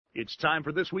It's time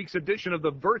for this week's edition of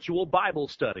the Virtual Bible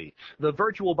Study. The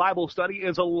Virtual Bible Study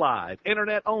is a live,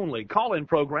 internet-only call-in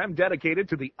program dedicated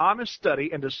to the honest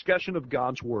study and discussion of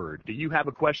God's Word. Do you have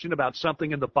a question about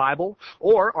something in the Bible,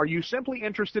 or are you simply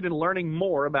interested in learning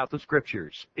more about the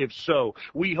Scriptures? If so,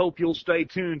 we hope you'll stay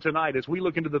tuned tonight as we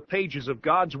look into the pages of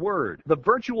God's Word. The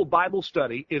Virtual Bible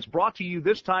Study is brought to you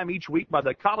this time each week by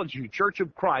the College View Church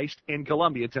of Christ in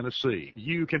Columbia, Tennessee.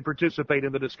 You can participate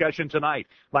in the discussion tonight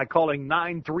by calling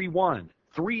 931-381-4567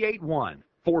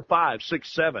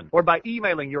 or by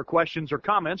emailing your questions or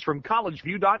comments from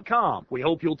collegeview.com. We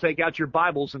hope you'll take out your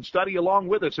Bibles and study along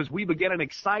with us as we begin an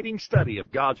exciting study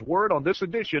of God's Word on this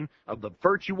edition of the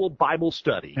Virtual Bible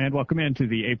Study. And welcome into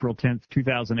the April 10th,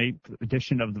 2008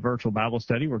 edition of the Virtual Bible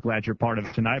Study. We're glad you're part of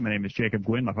it tonight. My name is Jacob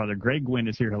Gwynn. My father, Greg Gwynn,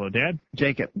 is here. Hello, Dad.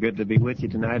 Jacob, good to be with you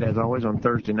tonight, as always, on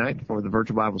Thursday night for the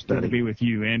Virtual Bible Study. Good to be with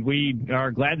you. And we are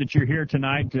glad that you're here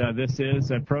tonight. This is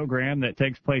a program that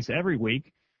takes place every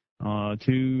week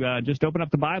to just open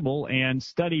up the Bible and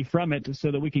study from it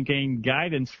so that we can gain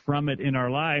guidance from it in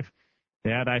our life.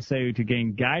 Dad, I say to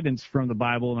gain guidance from the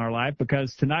Bible in our life,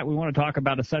 because tonight we want to talk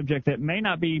about a subject that may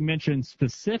not be mentioned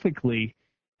specifically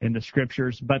in the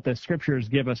Scriptures, but the Scriptures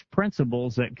give us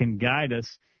principles that can guide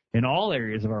us in all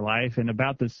areas of our life, and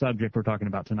about this subject we're talking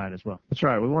about tonight as well. That's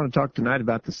right. We want to talk tonight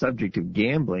about the subject of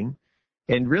gambling.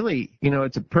 And really,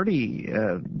 it's a pretty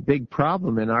big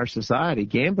problem in our society.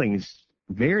 Gambling is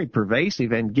very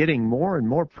pervasive and getting more and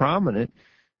more prominent.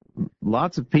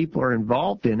 Lots of people are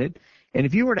involved in it. And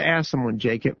if you were to ask someone,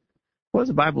 Jacob, what does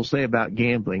the Bible say about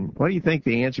gambling? What do you think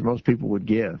the answer most people would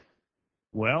give?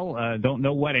 Well, don't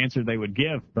know what answer they would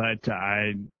give, but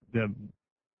I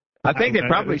think they'd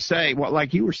probably say, well,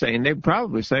 like you were saying, they'd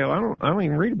probably say, oh, I don't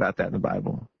even read about that in the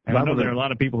Bible. And I know there are a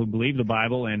lot of people who believe the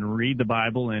Bible and read the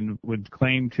Bible and would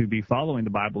claim to be following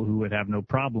the Bible who would have no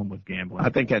problem with gambling. I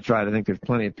think that's right. I think there's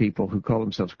plenty of people who call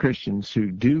themselves Christians who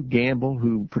do gamble,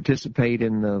 who participate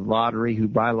in the lottery, who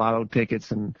buy lotto tickets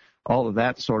and all of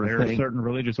that sort of thing. There are certain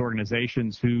religious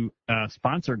organizations who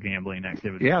sponsor gambling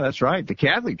activities. Yeah, that's right. The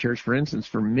Catholic Church, for instance,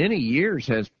 for many years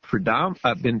has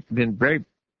been very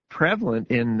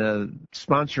prevalent in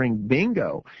sponsoring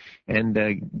bingo and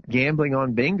gambling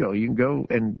on bingo. You can go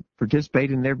and participate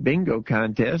in their bingo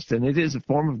contest, and it is a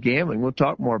form of gambling. We'll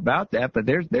talk more about that, but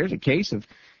there's a case of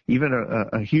even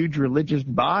a huge religious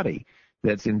body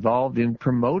that's involved in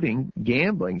promoting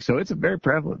gambling. So it's a very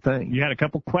prevalent thing. You had a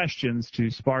couple questions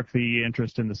to spark the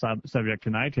interest in the subject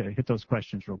tonight. Hit those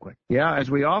questions real quick. Yeah,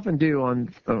 as we often do in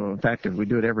fact, we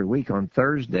do it every week on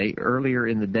Thursday. Earlier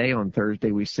in the day on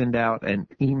Thursday, we send out an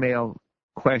email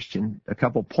question, a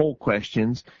couple poll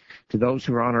questions to those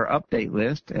who are on our update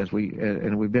list.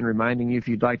 And we've been reminding you, if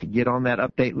you'd like to get on that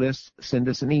update list, send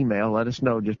us an email. Let us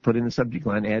know. Just put in the subject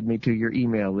line, add me to your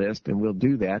email list, and we'll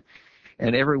do that.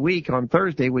 And every week on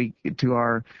Thursday, to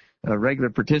our regular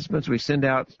participants, we send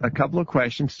out a couple of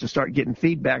questions to start getting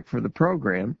feedback for the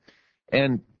program.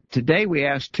 And today we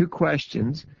asked two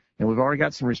questions, and we've already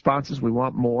got some responses. We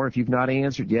want more. If you've not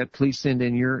answered yet, please send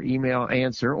in your email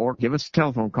answer or give us a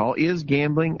telephone call. Is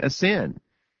gambling a sin?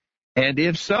 And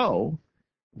if so,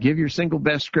 give your single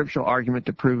best scriptural argument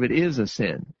to prove it is a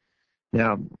sin.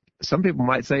 Now, some people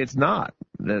might say it's not.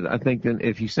 I think that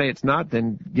if you say it's not,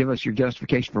 then give us your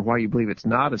justification for why you believe it's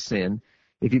not a sin.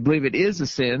 If you believe it is a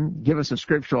sin, give us a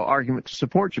scriptural argument to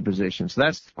support your position. So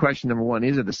that's question number one.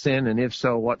 Is it a sin? And if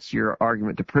so, what's your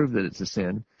argument to prove that it's a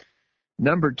sin?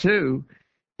 Number two,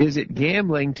 is it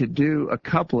gambling to do a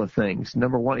couple of things?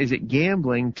 Number one, is it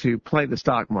gambling to play the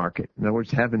stock market? In other words,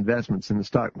 to have investments in the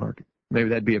stock market. Maybe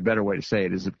that'd be a better way to say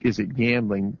it. Is it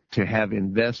gambling to have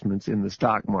investments in the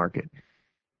stock market?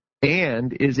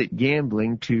 And is it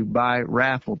gambling to buy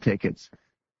raffle tickets?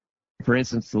 For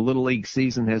instance, the Little League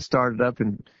season has started up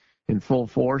in full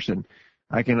force, and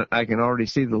I can already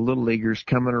see the Little Leaguers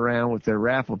coming around with their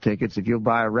raffle tickets. If you'll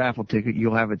buy a raffle ticket,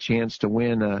 you'll have a chance to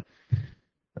win a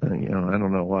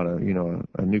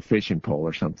new fishing pole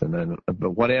or something,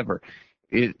 but whatever.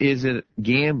 Is it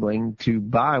gambling to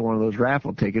buy one of those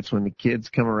raffle tickets when the kids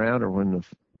come around, or when the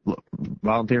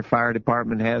volunteer fire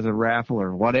department has a raffle,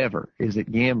 or whatever? Is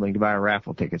it gambling to buy a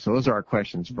raffle ticket? So those are our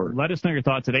questions for. Let us know your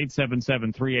thoughts at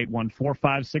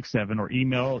 877-381-4567, or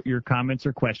email your comments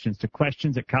or questions to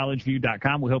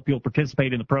questions@collegeview.com. We hope you'll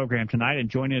participate in the program tonight, and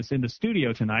join us in the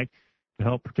studio tonight to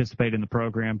help participate in the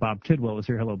program. Bob Tidwell is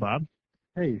here. Hello, Bob.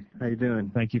 Hey, how you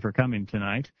doing? Thank you for coming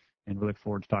tonight. and we look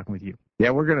forward to talking with you.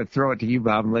 Yeah, we're going to throw it to you,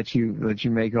 Bob, and let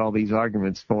you make all these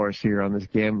arguments for us here on this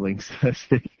gambling.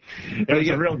 It was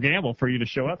a real gamble for you to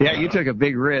show up. Yeah, you took a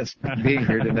big risk being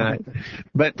here tonight.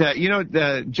 But,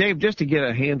 Jabe, just to get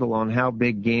a handle on how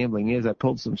big gambling is, I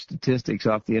pulled some statistics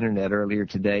off the Internet earlier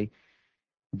today.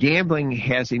 Gambling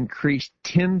has increased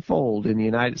tenfold in the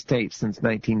United States since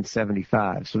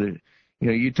 1975. So,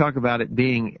 you talk about it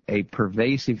being a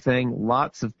pervasive thing,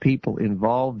 lots of people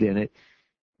involved in it.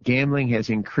 Gambling has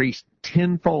increased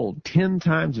tenfold, 10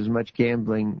 times as much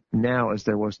gambling now as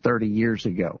there was 30 years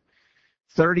ago.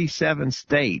 37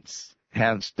 states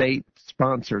have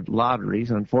state-sponsored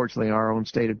lotteries. Unfortunately, our own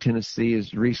state of Tennessee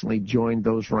has recently joined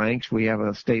those ranks. We have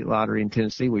a state lottery in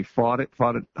Tennessee. We fought it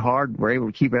hard. We're able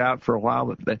to keep it out for a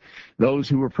while, but those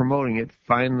who were promoting it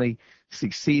finally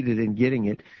succeeded in getting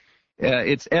it.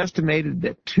 It's estimated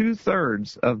that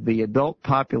 2/3 of the adult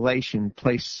population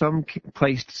placed some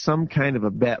kind of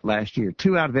a bet last year.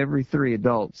 2 out of every 3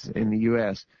 adults in the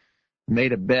U.S.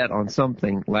 made a bet on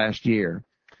something last year.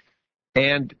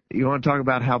 And you want to talk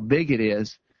about how big it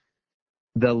is?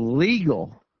 The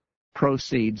legal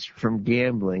proceeds from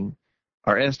gambling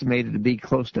are estimated to be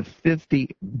close to $50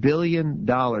 billion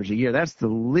a year. That's the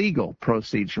legal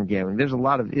proceeds from gambling. There's a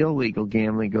lot of illegal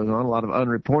gambling goes on, a lot of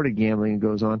unreported gambling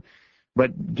goes on.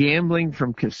 But gambling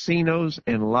from casinos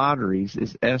and lotteries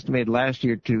is estimated last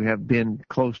year to have been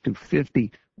close to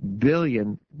 $50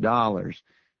 billion.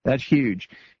 That's huge.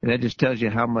 And that just tells you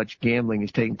how much gambling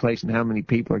is taking place and how many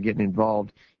people are getting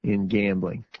involved in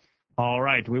gambling. All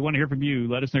right. We want to hear from you.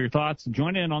 Let us know your thoughts.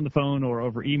 Join in on the phone or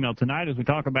over email tonight as we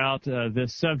talk about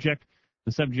this subject,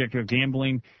 the subject of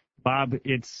gambling. Bob,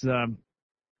 it's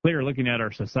clear looking at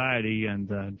our society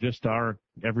and just our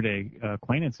everyday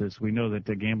acquaintances, we know that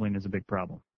gambling is a big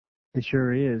problem. It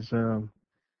sure is. The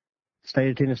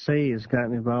state of Tennessee has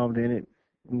gotten involved in it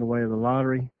in the way of the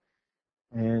lottery,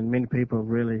 and many people have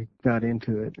really got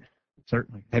into it.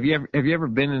 Certainly. Have you ever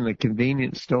been in a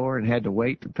convenience store and had to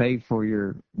wait to pay for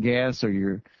your gas or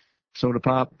your soda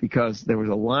pop because there was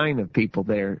a line of people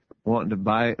there wanting to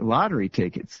buy lottery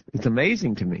tickets? It's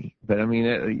amazing to me. But, I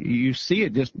mean, you see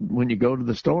it just when you go to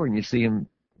the store and you see them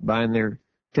buying their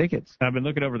tickets. I've been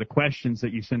looking over the questions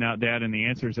that you sent out, Dad, and the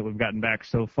answers that we've gotten back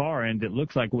so far, and it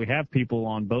looks like we have people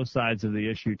on both sides of the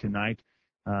issue tonight,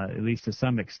 at least to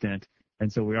some extent.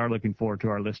 And so we are looking forward to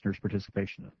our listeners'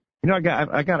 participation. I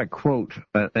got a quote,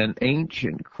 an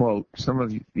ancient quote. Some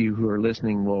of you who are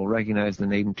listening will recognize the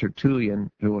name Tertullian,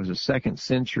 who was a 2nd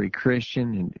century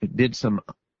Christian and did some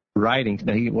writings.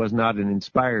 Now, he was not an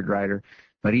inspired writer,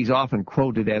 but he's often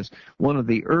quoted as one of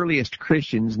the earliest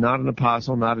Christians, not an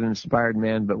apostle, not an inspired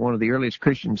man, but one of the earliest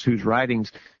Christians whose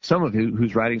writings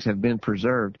have been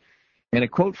preserved. And a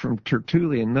quote from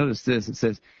Tertullian, notice this, it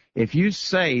says, "If you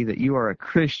say that you are a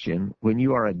Christian when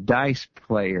you are a dice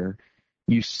player,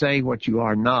 you say what you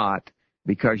are not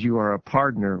because you are a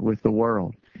partner with the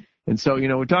world." And so,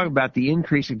 we talk about the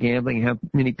increase of gambling and how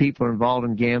many people are involved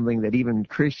in gambling, that even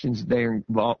Christians today are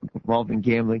involved in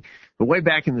gambling. But way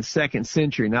back in the 2nd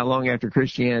century, not long after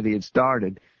Christianity had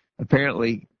started,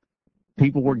 apparently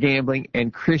people were gambling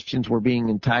and Christians were being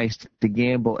enticed to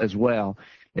gamble as well.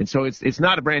 And so it's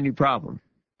not a brand new problem.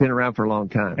 It's been around for a long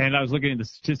time. And I was looking at the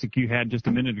statistic you had just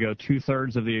a minute ago.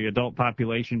 2/3 of the adult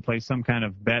population placed some kind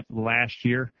of bet last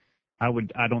year.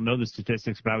 I don't know the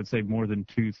statistics, but I would say more than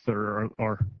 2/3,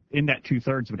 or in that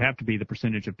 2/3 would have to be the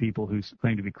percentage of people who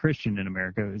claim to be Christian in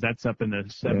America. Is that up in the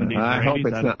 70s? I or 80s? hope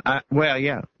it's not.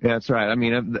 Yeah, that's right. I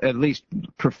mean, at least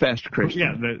professed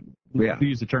Christian. We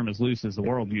use the term as loose as the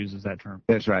world uses that term.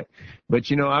 That's right.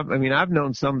 But, I've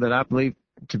known some that I believe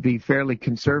to be fairly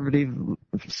conservative,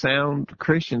 sound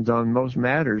Christians on most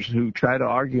matters who try to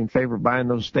argue in favor of buying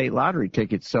those state lottery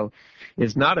tickets. So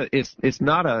it's not a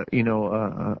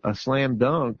slam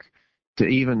dunk to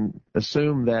even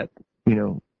assume that,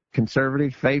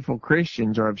 conservative, faithful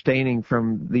Christians are abstaining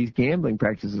from these gambling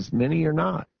practices. Many are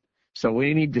not. So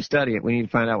we need to study it. We need to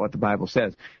find out what the Bible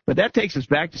says. But that takes us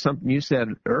back to something you said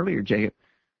earlier, Jacob.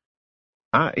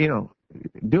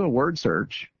 Do a word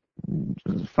search.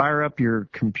 Fire up your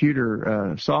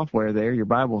computer software there, your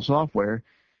Bible software,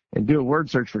 and do a word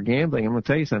search for gambling. I'm going to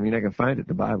tell you something. You're not going to find it in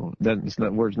the Bible. The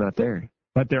word's not there.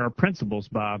 But there are principles,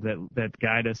 Bob, that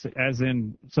guide us, as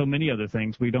in so many other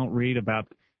things. We don't read about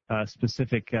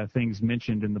specific things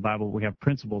mentioned in the Bible. We have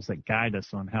principles that guide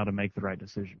us on how to make the right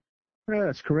decision. Yeah,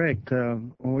 that's correct.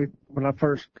 When I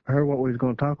first heard what we was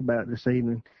going to talk about this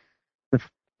evening,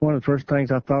 one of the first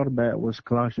things I thought about was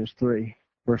Colossians 3,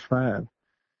 verse 5.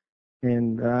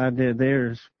 And the idea there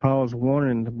is Paul's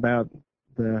warning about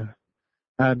the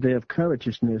idea of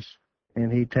covetousness.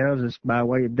 And he tells us by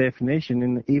way of definition,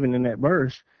 and even in that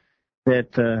verse,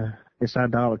 that it's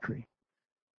idolatry.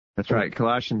 That's right.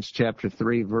 Colossians chapter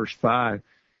 3, verse 5,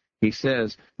 he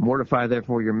says, mortify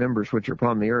therefore your members which are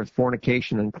upon the earth,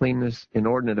 fornication, uncleanness,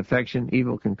 inordinate affection,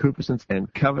 evil concupiscence,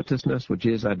 and covetousness, which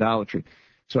is idolatry.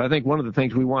 So I think one of the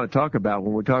things we want to talk about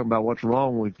when we're talking about what's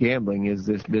wrong with gambling is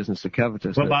this business of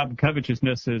covetousness. Well, Bob,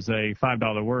 covetousness is a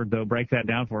 $5 word, though. Break that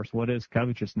down for us. What is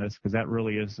covetousness? Because that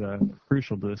really is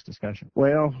crucial to this discussion.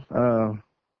 Well,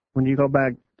 when you go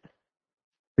back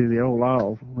to the old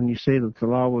law, when you see that the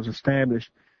law was established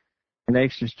in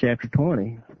Exodus chapter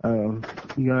 20,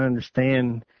 you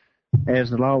understand as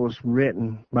the law was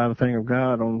written by the finger of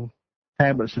God on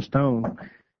tablets of stone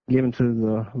given to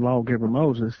the lawgiver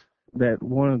Moses, that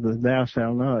one of the thou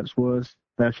shalt nots was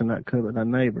thou shalt not covet thy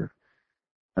neighbor,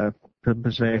 the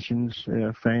possessions,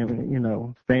 family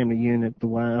unit, the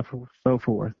wife, so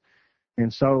forth.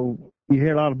 And so you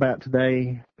hear a lot about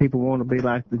today, people want to be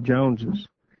like the Joneses.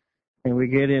 And we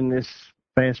get in this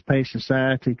fast-paced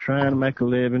society trying to make a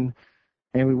living,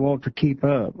 and we want to keep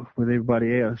up with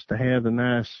everybody else, to have the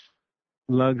nice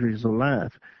luxuries of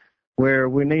life, where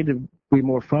we need to be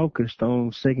more focused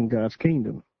on seeking God's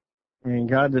kingdom. And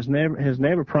God has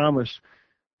never promised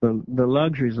the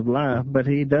luxuries of life, but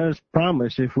he does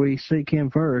promise if we seek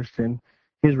him first and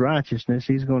his righteousness,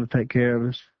 he's going to take care of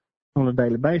us on a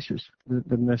daily basis,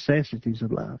 the necessities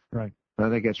of life. Right. I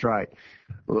think that's right.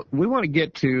 We want to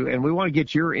get to, and we want to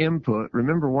get your input.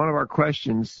 Remember, one of our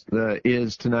questions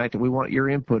is tonight that we want your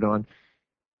input on,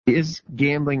 is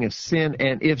gambling a sin,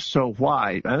 and if so,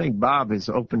 why? I think Bob has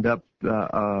opened up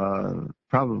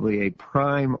probably a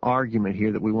prime argument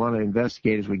here that we want to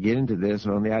investigate as we get into this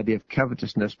on the idea of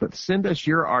covetousness. But send us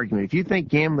your argument. If you think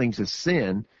gambling's a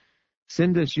sin,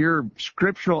 send us your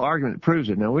scriptural argument that proves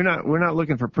it. Now, we're not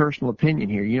looking for personal opinion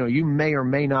here. You know, you may or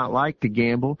may not like to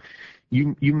gamble.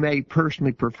 You may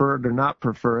personally prefer it or not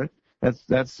prefer it.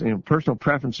 That's personal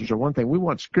preferences are one thing. We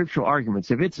want scriptural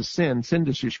arguments. If it's a sin, send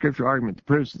us your scriptural argument that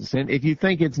proves it's a sin. If you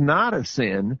think it's not a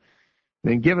sin,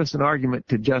 then give us an argument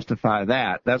to justify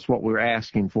that. That's what we're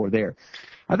asking for there.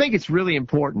 I think it's really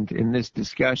important in this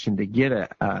discussion to get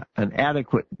an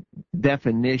adequate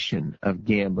definition of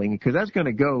gambling, because that's going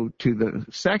to go to the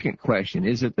second question.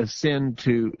 Is it a sin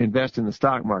to invest in the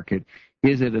stock market?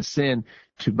 Is it a sin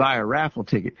to buy a raffle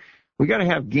ticket? We got to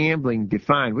have gambling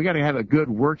defined. We got to have a good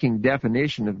working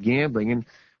definition of gambling. And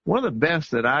one of the best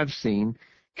that I've seen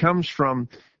comes from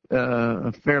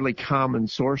a fairly common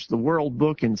source, the World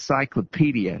Book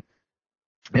Encyclopedia.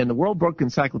 And the World Book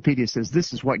Encyclopedia says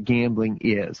this is what gambling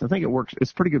is. I think it works.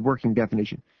 It's a pretty good working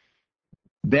definition.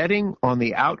 Betting on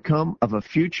the outcome of a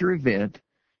future event,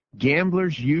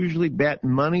 gamblers usually bet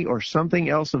money or something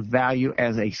else of value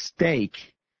as a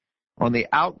stake on the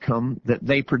outcome that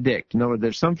they predict. In other words,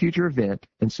 there's some future event,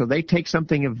 and so they take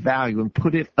something of value and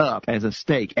put it up as a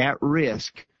stake at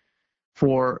risk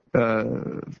for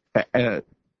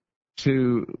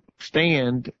to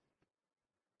stand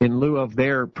in lieu of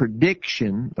their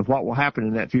prediction of what will happen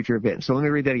in that future event. So let me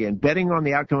read that again. Betting on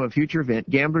the outcome of a future event,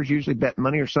 gamblers usually bet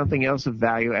money or something else of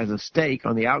value as a stake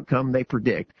on the outcome they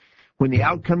predict. When the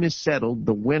outcome is settled,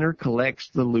 the winner collects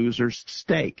the loser's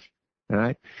stake. All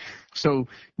right? So,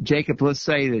 Jacob, let's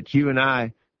say that you and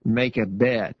I make a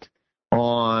bet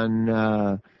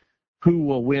on who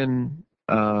will win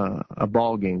a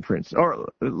ball game, for instance. Or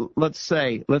let's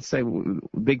say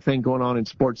big thing going on in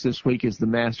sports this week is the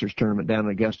Masters tournament down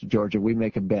in Augusta, Georgia. We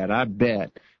make a bet. I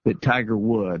bet that Tiger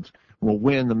Woods will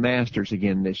win the Masters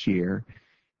again this year.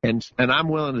 And I'm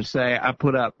willing to say I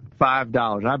put up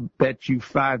 $5. I bet you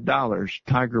 $5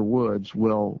 Tiger Woods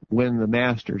will win the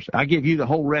Masters. I give you the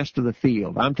whole rest of the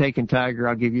field. I'm taking Tiger.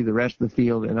 I'll give you the rest of the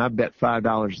field, and I bet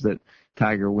 $5 that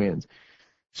Tiger wins.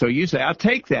 So you say, I'll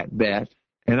take that bet,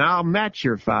 and I'll match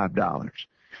your $5.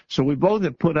 So we both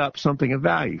have put up something of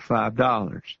value,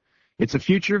 $5. It's a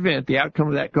future event. The outcome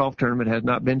of that golf tournament has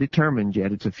not been determined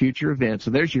yet. It's a future event.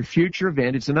 So there's your future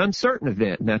event. It's an uncertain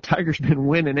event. Now, Tiger's been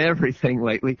winning everything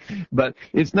lately, but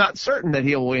it's not certain that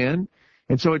he'll win.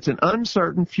 And so it's an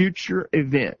uncertain future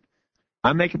event.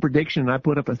 I make a prediction, and I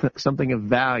put up something of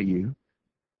value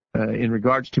in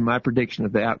regards to my prediction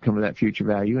of the outcome of that future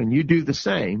value, and you do the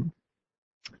same.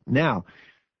 Now,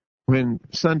 when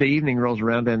Sunday evening rolls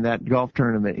around and that golf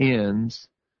tournament ends,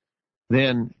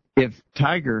 then if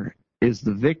Tiger is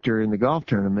the victor in the golf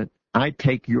tournament, I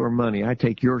take your money. I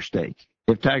take your stake.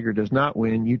 If Tiger does not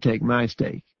win, you take my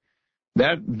stake.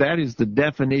 That is the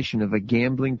definition of a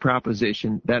gambling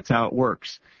proposition. That's how it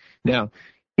works. Now,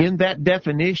 in that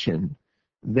definition,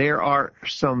 there are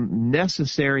some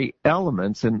necessary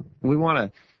elements, and we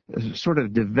want to sort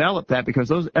of develop that because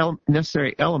those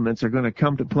necessary elements are going to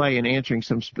come to play in answering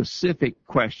some specific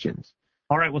questions.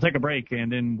 All right, we'll take a break, and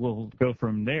then we'll go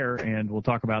from there, and we'll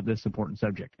talk about this important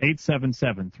subject.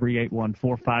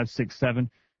 877-381-4567,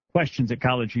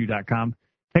 questions@collegeview.com.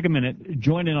 Take a minute,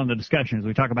 join in on the discussion as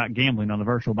we talk about gambling on the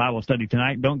Virtual Bible Study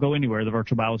tonight. Don't go anywhere. The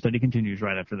Virtual Bible Study continues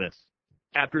right after this.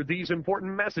 After these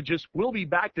important messages, we'll be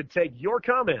back to take your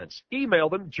comments. Email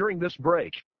them during this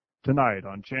break. Tonight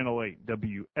on Channel 8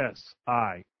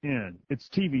 WSIN, it's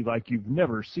TV like you've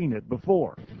never seen it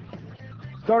before.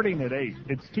 Starting at 8,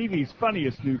 it's TV's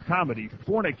funniest new comedy,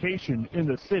 Fornication in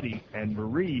the City, and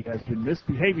Marie has been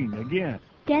misbehaving again.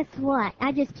 Guess what?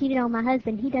 I just cheated on my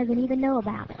husband. He doesn't even know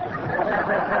about it.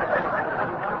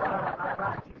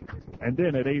 And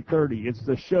then at 8:30, it's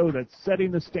the show that's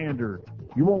setting the standard.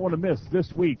 You won't want to miss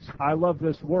this week's I Love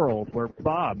This World, where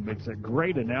Bob makes a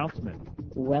great announcement.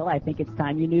 Well, I think it's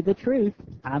time you knew the truth.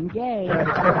 I'm gay.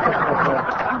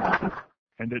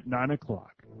 And at 9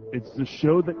 o'clock, it's the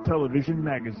show that Television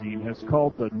Magazine has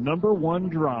called the #1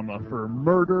 drama for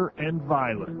murder and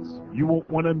violence. You won't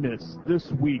want to miss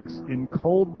this week's In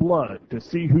Cold Blood to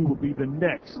see who will be the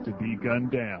next to be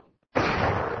gunned down.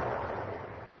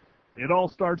 It all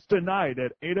starts tonight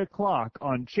at 8 o'clock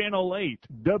on Channel 8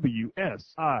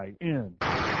 WSIN.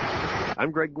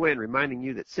 I'm Greg Gwynn, reminding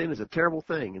you that sin is a terrible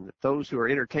thing and that those who are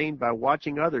entertained by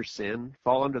watching others sin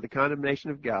fall under the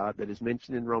condemnation of God that is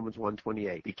mentioned in Romans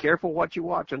 1:28. Be careful what you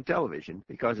watch on television,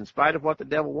 because in spite of what the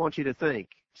devil wants you to think,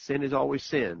 sin is always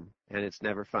sin, and it's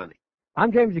never funny.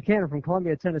 I'm James Buchanan from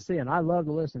Columbia, Tennessee, and I love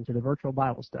to listen to the Virtual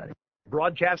Bible Study.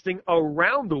 Broadcasting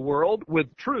around the world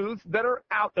with truths that are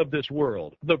out of this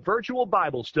world. The Virtual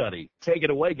Bible Study. Take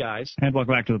it away, guys. And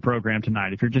welcome back to the program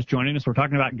tonight. If you're just joining us, we're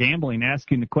talking about gambling,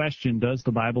 asking the question, does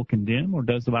the Bible condemn or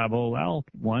does the Bible allow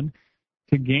one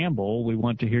to gamble? We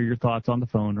want to hear your thoughts on the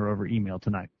phone or over email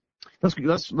tonight.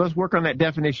 Let's work on that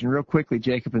definition real quickly,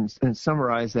 Jacob, and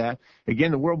summarize that.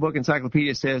 Again, the World Book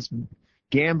Encyclopedia says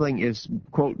gambling is,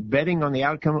 quote, betting on the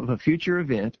outcome of a future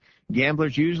event.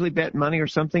 Gamblers usually bet money or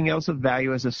something else of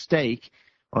value as a stake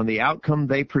on the outcome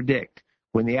they predict.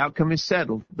 When the outcome is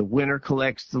settled, the winner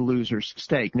collects the loser's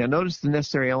stake. Now, notice the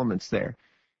necessary elements there.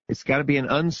 It's got to be an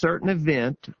uncertain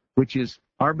event, which is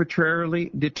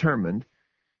arbitrarily determined.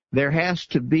 There has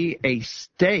to be a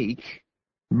stake,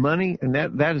 money, and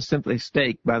that is simply a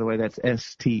stake, by the way. That's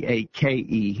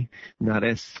S-T-A-K-E, not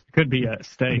S. Could be a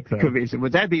stake, though. Could be.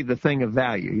 Would that be the thing of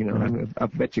value? You know, I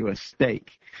bet you a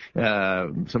stake,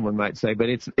 someone might say. But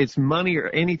it's money or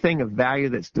anything of value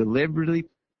that's deliberately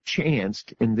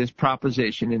chanced in this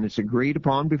proposition, and it's agreed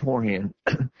upon beforehand.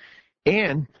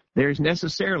 And there's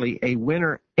necessarily a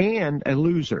winner and a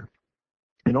loser.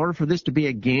 In order for this to be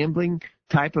a gambling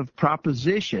type of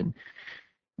proposition,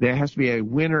 there has to be a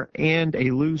winner and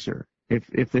a loser.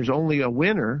 If there's only a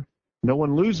winner, no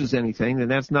one loses anything, then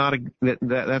that's not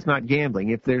gambling.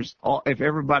 If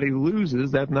everybody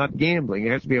loses, that's not gambling.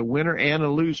 It has to be a winner and a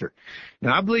loser.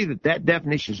 Now, I believe that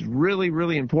definition is really,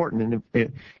 really important.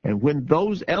 And when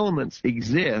those elements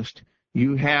exist,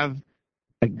 you have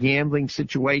a gambling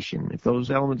situation. If those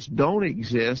elements don't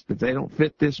exist, if they don't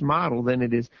fit this model, then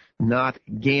it is not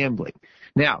gambling.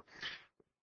 Now,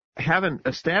 having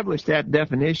established that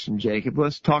definition, Jacob,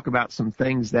 let's talk about some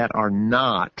things that are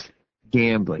not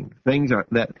gambling, things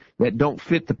that don't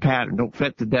fit the pattern, don't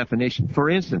fit the definition. For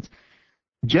instance,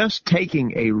 just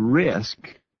taking a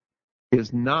risk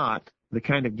is not the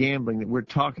kind of gambling that we're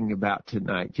talking about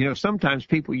tonight. You know, sometimes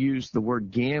people use the word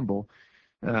gamble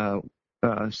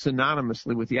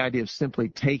synonymously with the idea of simply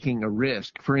taking a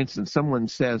risk. For instance, someone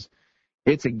says,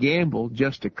 it's a gamble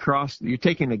you're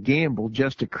taking a gamble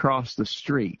just to cross the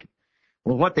street.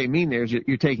 Well, what they mean there is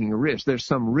you're taking a risk. There's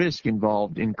some risk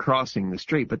involved in crossing the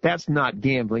street, but that's not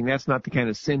gambling. That's not the kind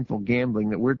of sinful gambling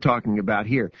that we're talking about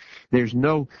here. There's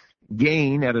no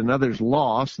gain at another's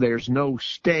loss. There's no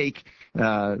stake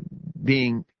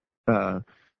being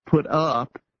put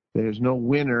up. There's no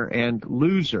winner and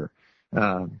loser.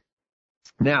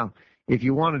 Now, if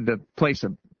you wanted to place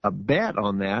a bet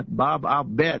on that, Bob, I'll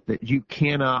bet that you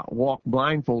cannot walk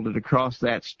blindfolded across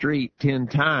that street 10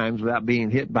 times without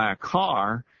being hit by a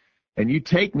car, and you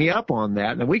take me up on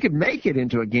that. Now, we could make it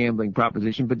into a gambling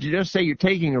proposition, but you just say you're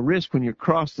taking a risk when you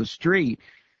cross the street.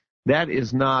 That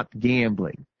is not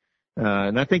gambling.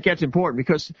 And I think that's important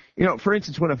because, you know, for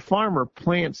instance, when a farmer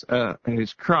plants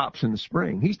his crops in the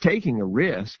spring, he's taking a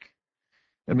risk.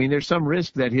 I mean, there's some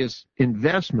risk that his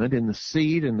investment in the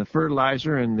seed and the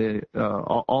fertilizer and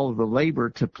all of the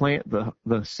labor to plant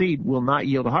the seed will not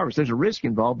yield a harvest. There's a risk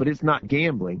involved, but it's not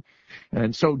gambling.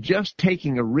 And so just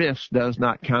taking a risk does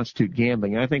not constitute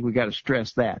gambling. And I think we've got to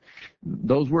stress that.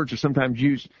 Those words are sometimes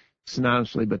used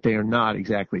synonymously, but they are not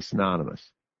exactly synonymous.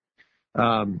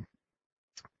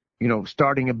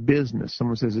 starting a business.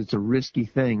 Someone says it's a risky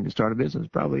thing to start a business.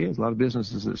 It probably is. A lot of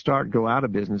businesses that go out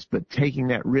of business, but taking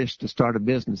that risk to start a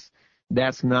business,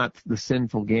 that's not the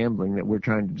sinful gambling that we're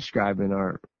trying to describe in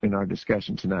our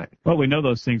discussion tonight. Well, we know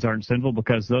those things aren't sinful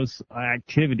because those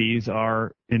activities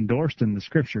are endorsed in the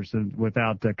Scriptures and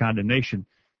without condemnation.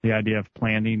 The idea of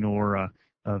planning or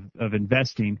of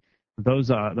investing,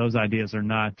 those ideas are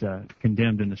not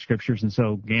condemned in the Scriptures, and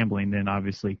so gambling then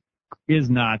obviously is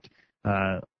not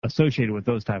associated with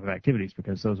those type of activities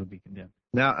because those would be condemned.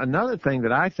 Now, another thing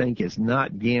that I think is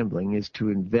not gambling is to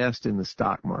invest in the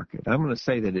stock market. I'm going to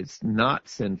say that it's not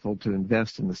sinful to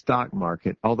invest in the stock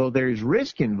market, although there is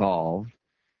risk involved.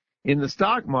 In the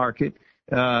stock market,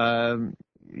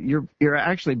 you're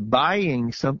actually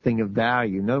buying something of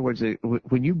value. In other words,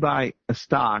 when you buy a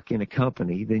stock in a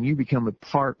company, then you become a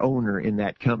part owner in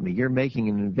that company. You're making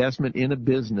an investment in a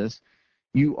business.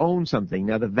 You own something.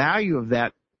 Now, the value of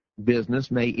that business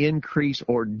may increase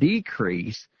or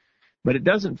decrease, but it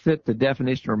doesn't fit the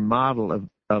definition or model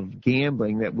of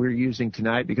gambling that we're using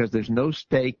tonight because there's no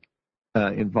stake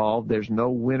involved. There's no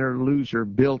winner-loser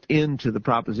built into the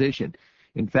proposition.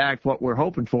 In fact, what we're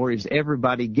hoping for is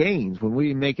everybody gains. When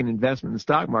we make an investment in the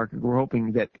stock market, we're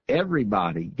hoping that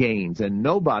everybody gains and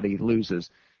nobody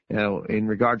loses, in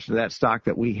regards to that stock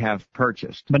that we have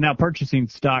purchased. But now purchasing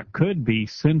stock could be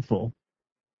sinful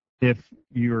if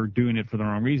you're doing it for the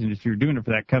wrong reason. If you're doing it for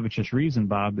that covetous reason,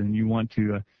 Bob, and you're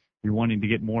wanting to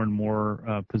get more and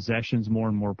more possessions, more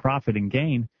and more profit and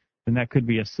gain, then that could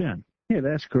be a sin. Yeah,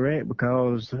 that's correct,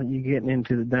 because you're getting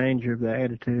into the danger of the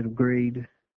attitude of greed.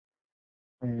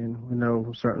 And we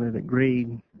know certainly that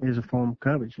greed is a form of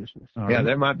covetousness. Yeah,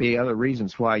 there might be other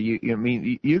reasons why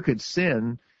you could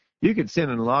sin. You could sin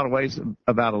in a lot of ways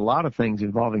about a lot of things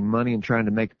involving money and trying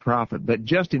to make a profit, but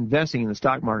just investing in the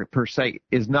stock market per se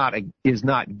is not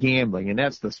gambling, and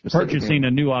that's the specific. Purchasing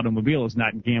a new automobile is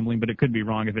not gambling, but it could be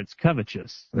wrong if it's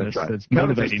covetous. That's right. That's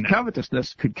motivating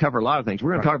Covetousness could cover a lot of things.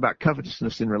 We're going to talk about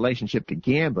covetousness in relationship to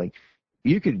gambling.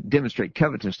 You could demonstrate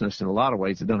covetousness in a lot of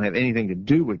ways that don't have anything to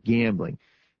do with gambling,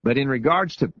 but in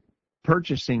regards to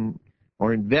purchasing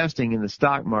or investing in the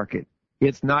stock market,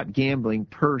 it's not gambling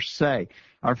per se.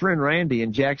 Our friend Randy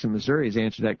in Jackson, Missouri, has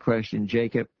answered that question,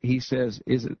 Jacob. He says,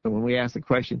 when we ask the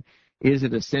question, is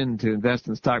it a sin to invest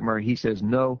in the stock market? He says,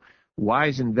 no.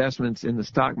 Wise investments in the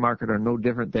stock market are no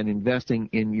different than investing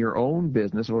in your own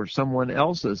business or someone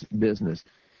else's business.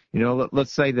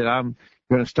 Let's say that I'm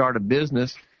going to start a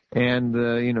business and,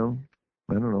 I don't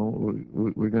know,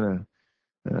 we're going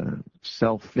to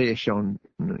sell fish on,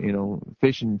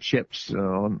 fish and chips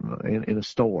in a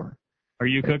store. Are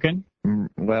you cooking?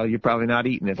 Well, you're probably not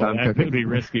eating if I'm cooking. That could be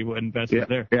risky investment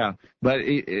there. Yeah, but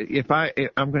if I'm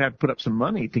going to have to put up some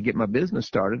money to get my business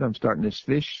started. I'm starting this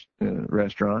fish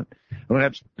restaurant. I'm going to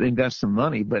have to invest some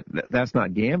money, but that's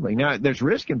not gambling. Now, there's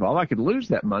risk involved. I could lose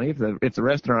that money if the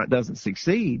restaurant doesn't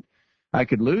succeed. I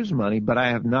could lose money, but I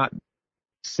have not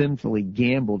sinfully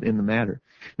gambled in the matter.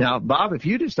 Now, Bob, if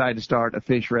you decide to start a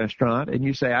fish restaurant and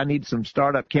you say, I need some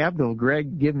startup capital,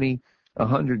 Greg, give me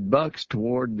 $100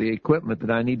 toward the equipment that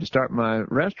I need to start my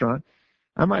restaurant,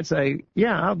 I might say,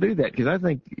 yeah, I'll do that because I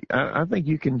think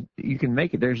you can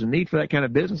make it. There's a need for that kind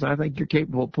of business. I think you're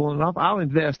capable of pulling it off. I'll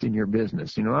invest in your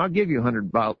business. I'll give you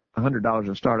 $100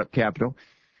 of startup capital.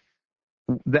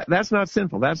 That's not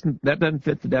sinful. That doesn't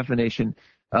fit the definition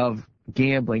of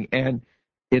gambling, and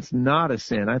it's not a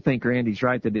sin. I think Randy's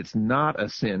right that it's not a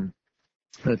sin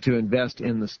to invest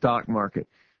in the stock market.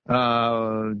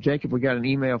 Jacob, we got an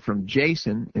email from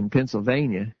Jason in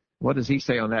Pennsylvania. What does he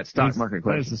say on that stock market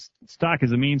question? Stock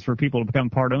is a means for people to become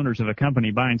part owners of a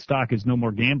company. Buying stock is no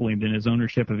more gambling than is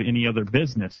ownership of any other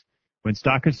business. When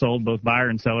stock is sold, both buyer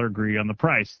and seller agree on the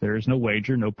price. There is no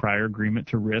wager, no prior agreement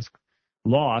to risk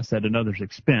loss at another's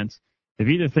expense. If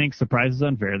either thinks the price is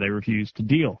unfair, they refuse to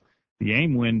deal. The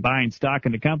aim when buying stock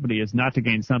in a company is not to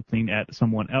gain something at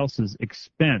someone else's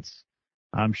expense.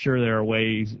 I'm sure there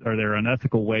are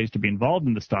unethical ways to be involved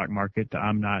in the stock market.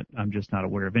 I'm just not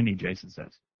aware of any, Jason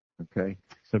says. Okay.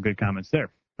 So good comments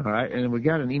there. All right. And we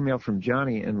got an email from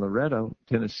Johnny in Loretto,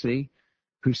 Tennessee,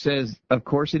 who says, of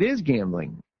course, it is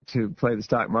gambling to play the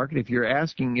stock market. If you're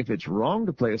asking if it's wrong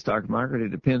to play the stock market, it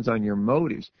depends on your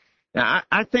motives. Now,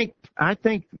 I think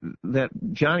that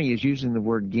Johnny is using the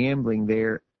word gambling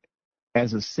there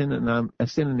as a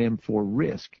synonym for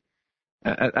risk.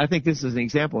 I think this is an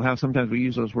example of how sometimes we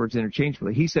use those words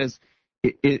interchangeably. He says,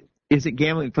 is it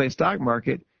gambling to play a stock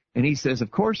market? And he says,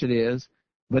 of course it is.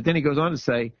 But then he goes on to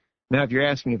say, now if you're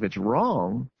asking if it's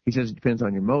wrong, he says it depends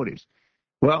on your motives.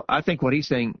 Well, I think what he's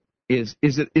saying is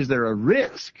there a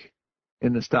risk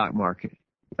in the stock market?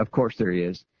 Of course there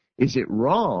is. Is it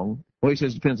wrong? Well, he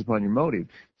says it depends upon your motive.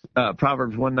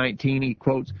 Proverbs 1:19, he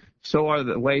quotes, "So are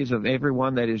the ways of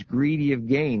everyone that is greedy of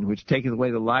gain, which taketh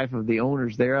away the life of the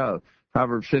owners thereof."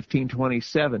 Proverbs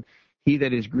 15:27, "He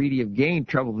that is greedy of gain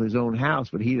troubleth his own house,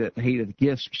 but he that hateth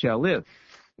gifts shall live."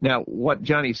 Now, what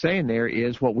Johnny's saying there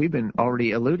is what we've been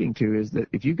already alluding to, is that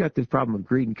if you've got this problem of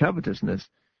greed and covetousness,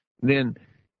 then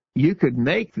you could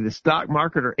make the stock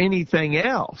market or anything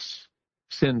else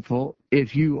sinful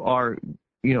if you are,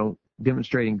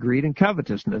 demonstrating greed and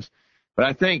covetousness. But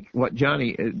I think what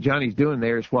Johnny's doing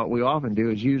there is what we often do,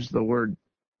 is use the word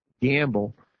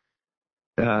gamble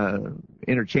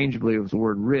interchangeably with the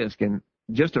word risk, and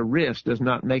just a risk does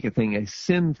not make a thing a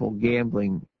sinful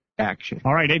gambling action.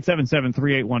 All right,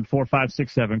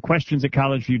 877-381-4567. Questions at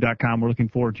collegeview.com. We're looking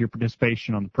forward to your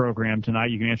participation on the program tonight.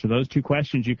 You can answer those two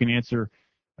questions. You can answer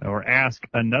or ask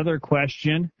another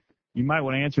question. You might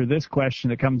want to answer this question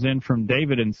that comes in from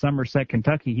David in Somerset,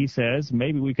 Kentucky. He says,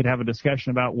 maybe we could have a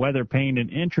discussion about whether paying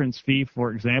an entrance fee,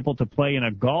 for example, to play in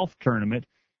a golf tournament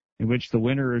in which the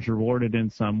winner is rewarded in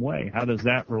some way. How does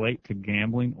that relate to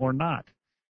gambling or not?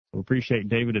 We appreciate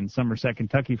David in Somerset,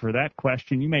 Kentucky for that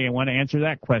question. You may want to answer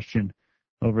that question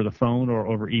over the phone or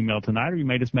over email tonight, or you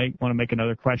may just want to make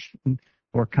another question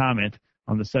or comment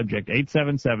on the subject.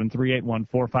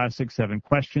 877-381-4567,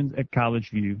 questions at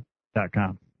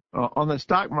collegeview.com. On the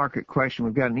stock market question,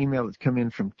 we've got an email that's come in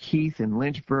from Keith in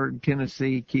Lynchburg,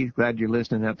 Tennessee. Keith, glad you're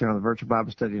listening out there on the Virtual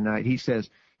Bible Study tonight. He says,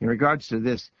 in regards to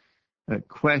this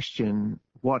question,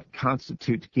 what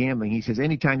constitutes gambling? He says,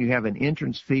 anytime you have an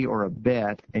entrance fee or a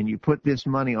bet and you put this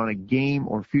money on a game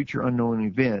or future unknown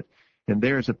event and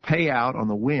there's a payout on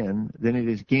the win, then it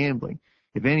is gambling.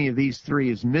 If any of these three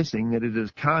is missing, then it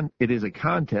is a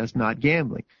contest, not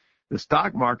gambling. The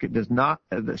stock market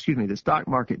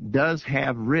does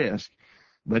have risk,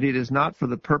 but it is not for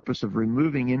the purpose of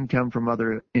removing income from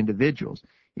other individuals.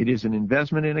 It is an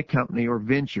investment in a company or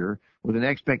venture with an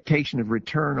expectation of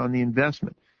return on the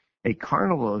investment. A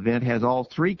carnival event has all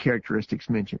three characteristics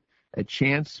mentioned: a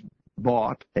chance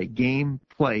bought, a game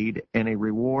played, and a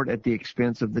reward at the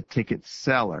expense of the ticket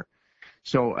seller.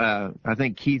 So I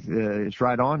think Keith is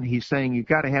right on. He's saying you've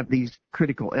got to have these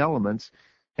critical elements,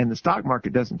 and the stock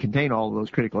market doesn't contain all of those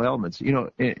critical elements.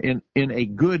 In a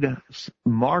good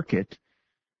market,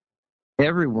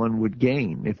 everyone would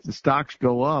gain. If the stocks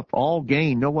go up, all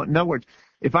gain. In other words,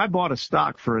 if I bought a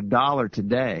stock for $1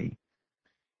 today,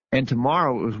 and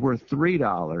tomorrow it was worth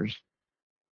 $3,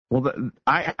 well,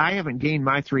 I haven't gained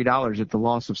my $3 at the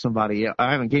loss of somebody else.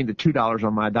 I haven't gained the $2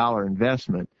 on my dollar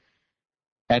investment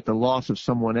at the loss of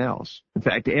someone else. In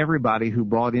fact, everybody who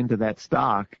bought into that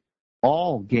stock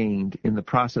all gained in the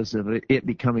process of it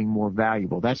becoming more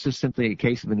valuable. That's just simply a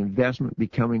case of an investment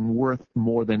becoming worth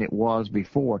more than it was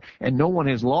before. And no one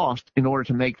has lost in order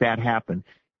to make that happen.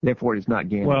 Therefore, it's not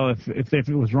gambling. Well, if it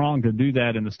was wrong to do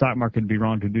that in the stock market, it'd be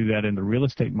wrong to do that in the real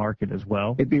estate market as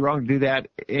well. It'd be wrong to do that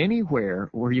anywhere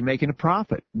where you're making a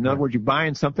profit. In other words, you're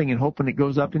buying something and hoping it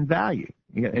goes up in value.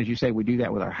 As you say, we do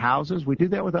that with our houses. We do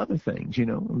that with other things.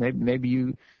 Maybe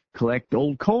you collect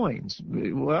old coins.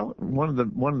 Well, one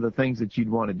of the things that you'd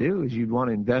want to do is you'd want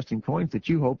to invest in coins that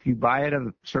you hope you buy at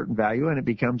a certain value and it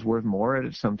becomes worth more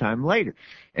at some time later.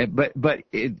 But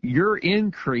your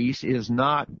increase is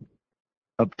not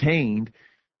obtained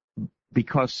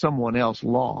because someone else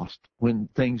lost when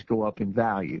things go up in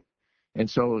value. And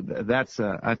so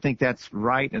I think that's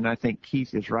right, and I think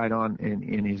Keith is right on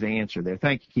in his answer there.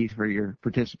 Thank you, Keith, for your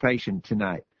participation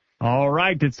tonight. All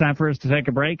right, it's time for us to take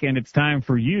a break, and it's time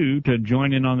for you to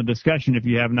join in on the discussion if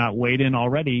you have not weighed in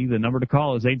already. The number to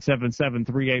call is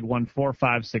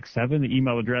 877-381-4567. The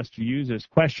email address to use is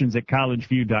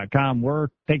questions@collegeview.com. We're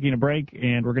taking a break,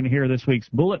 and we're going to hear this week's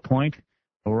bullet point.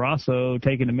 We're also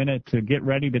taking a minute to get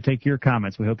ready to take your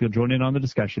comments. We hope you'll join in on the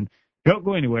discussion. Don't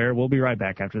go anywhere. We'll be right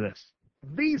back after this.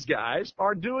 These guys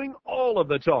are doing all of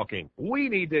the talking. We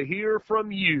need to hear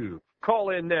from you.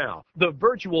 Call in now. The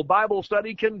virtual Bible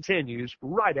study continues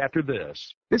right after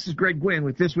this. This is Greg Gwynn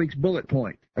with this week's bullet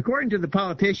point. According to the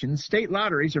politicians, state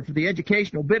lotteries are for the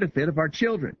educational benefit of our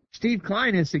children. Steve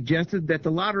Klein has suggested that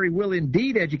the lottery will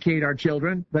indeed educate our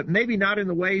children, but maybe not in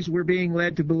the ways we're being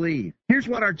led to believe. Here's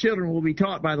what our children will be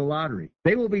taught by the lottery.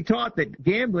 They will be taught that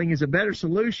gambling is a better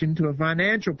solution to a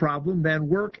financial problem than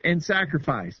work and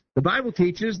sacrifice. The Bible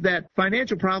teaches that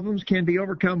financial problems can be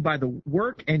overcome by the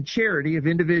work and charity of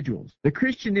individuals. themselves. The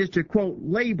Christian is to, quote,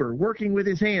 labor, working with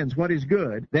his hands what is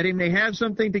good, that he may have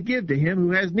something to give to him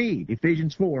who has need.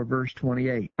 Ephesians 4, verse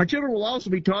 28. Our children will also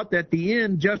be taught that the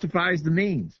end justifies the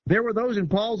means. There were those in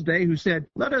Paul's day who said,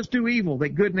 let us do evil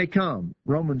that good may come.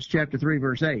 Romans chapter 3,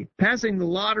 verse 8. Passing the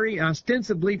lottery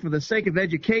ostensibly for the sake of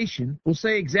education will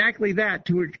say exactly that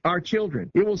to our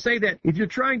children. It will say that if you're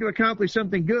trying to accomplish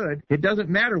something good, it doesn't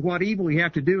matter what evil you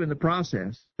have to do in the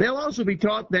process. They'll also be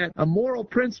taught that a moral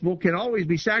principle can always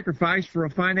be sacrificed for a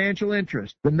financial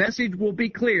interest. The message will be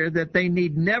clear that they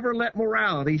need never let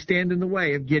morality stand in the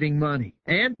way of getting money.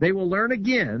 And they will learn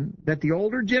again that the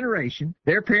older generation,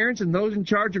 their parents and those in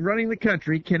charge of running the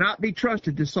country, cannot be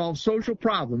trusted to solve social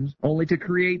problems, only to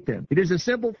create them. It is a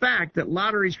simple fact that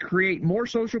lotteries create more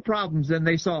social problems than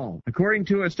they solve. According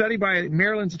to a study by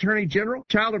Maryland's Attorney General,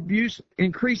 child abuse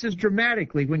increases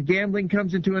dramatically when gambling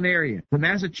comes into an area. The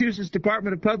Massachusetts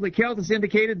Department of Public Health has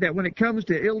indicated that when it comes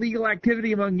to illegal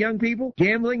activity among young people,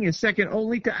 gambling is second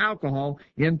only to alcohol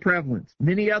in prevalence.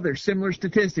 Many other similar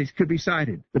statistics could be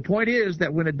cited. The point is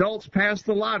that when adults pass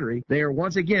the lottery, they are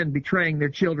once again betraying their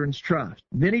children's trust.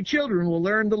 Many children will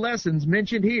learn the lessons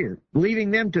mentioned here,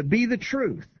 believing them to be the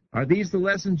truth. Are these the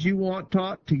lessons you want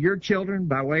taught to your children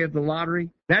by way of the lottery?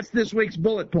 That's this week's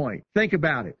bullet point. Think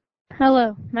about it.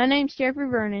 Hello, my name's Jeffrey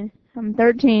Vernon. I'm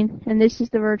 13, and this is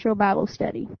the Virtual Bible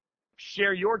Study.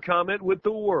 Share your comment with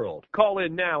the world. Call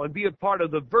in now and be a part of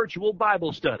the Virtual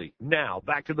Bible Study. Now,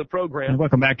 back to the program. And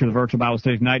welcome back to the Virtual Bible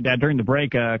Study tonight. During the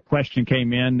break, a question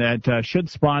came in that should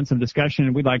spawn some discussion,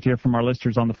 and we'd like to hear from our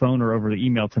listeners on the phone or over the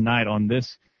email tonight on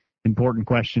this important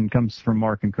question. Comes from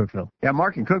Mark in Cookville. Yeah,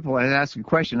 Mark in Cookville has asked a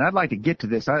question. I'd like to get to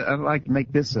this. I'd like to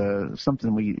make this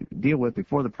something we deal with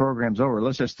before the program's over.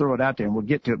 Let's just throw it out there, and we'll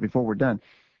get to it before we're done.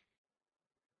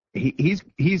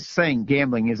 He's saying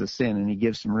gambling is a sin, and he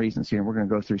gives some reasons here, and we're going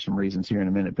to go through some reasons here in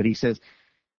a minute. But he says,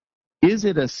 is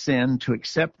it a sin to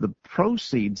accept the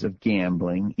proceeds of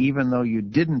gambling even though you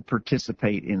didn't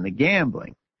participate in the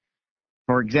gambling?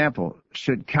 For example,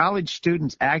 should college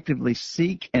students actively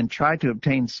seek and try to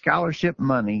obtain scholarship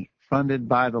money funded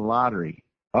by the lottery?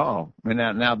 Uh-oh.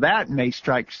 Now that may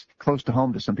strike close to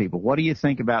home to some people. What do you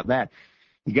think about that?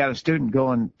 You got a student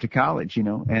going to college,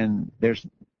 and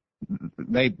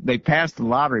they passed the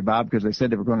lottery, Bob, because they said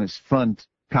they were going to fund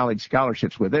college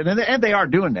scholarships with it, and they are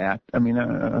doing that. I mean,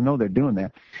 I know they're doing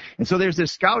that. And so there's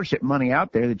this scholarship money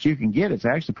out there that you can get. It's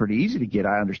actually pretty easy to get,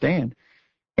 I understand.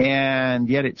 And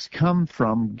yet it's come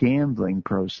from gambling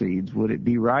proceeds. Would it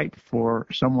be right for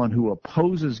someone who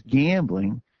opposes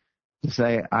gambling to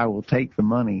say, I will take the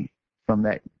money from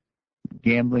that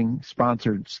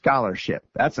gambling-sponsored scholarship?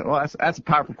 That's a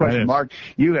powerful question, Mark.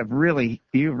 You have really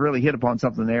hit upon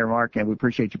something there, Mark, and we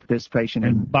appreciate your participation.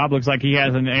 And Bob looks like he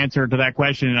has an answer to that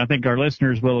question, and I think our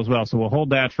listeners will as well. So we'll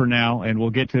hold that for now, and we'll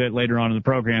get to it later on in the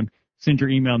program. Send your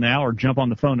email now or jump on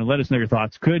the phone and let us know your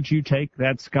thoughts. Could you take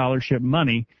that scholarship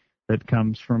money that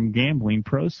comes from gambling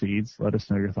proceeds? Let us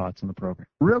know your thoughts on the program.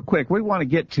 Real quick, we want to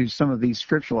get to some of these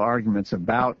scriptural arguments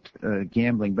about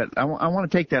gambling, but I want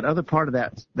to take that other part of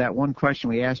that one question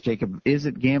we asked, Jacob. Is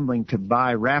it gambling to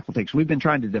buy raffle tickets? We've been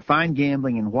trying to define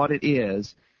gambling and what it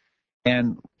is,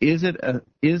 and is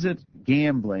it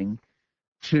gambling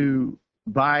to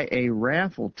buy a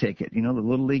raffle ticket? The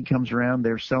Little League comes around,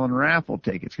 they're selling raffle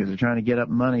tickets because they're trying to get up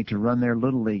money to run their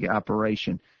Little League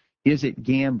operation. Is it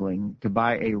gambling to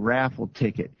buy a raffle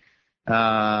ticket?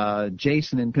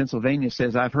 Jason in Pennsylvania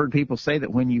says, I've heard people say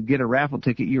that when you get a raffle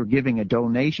ticket, you're giving a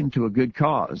donation to a good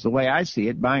cause. The way I see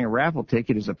it, buying a raffle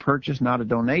ticket is a purchase, not a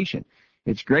donation.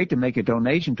 It's great to make a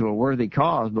donation to a worthy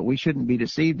cause, but we shouldn't be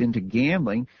deceived into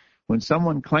gambling when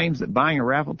someone claims that buying a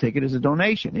raffle ticket is a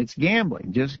donation. It's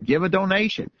gambling. Just give a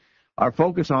donation. Our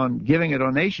focus on giving a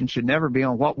donation should never be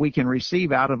on what we can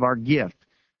receive out of our gift.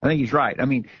 I think he's right. I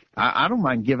mean, I don't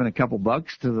mind giving a couple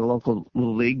bucks to the local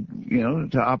Little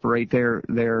League, to operate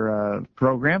their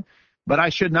program. But I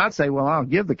should not say, well, I'll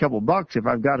give the couple bucks if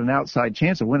I've got an outside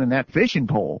chance of winning that fishing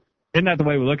pole. Isn't that the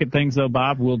way we look at things, though,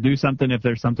 Bob? We'll do something if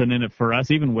there's something in it for us,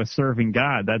 even with serving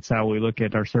God. That's how we look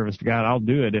at our service to God. I'll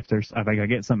do it if I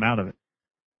get something out of it.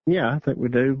 Yeah, I think we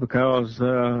do because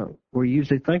we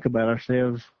usually think about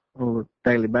ourselves on a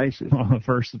daily basis. Well, the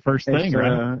first thing,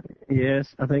 right?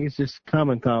 Yes, I think it's just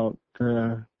common thought.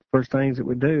 First things that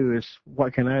we do is,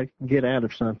 what can I get out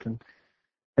of something?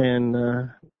 And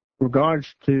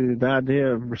regards to the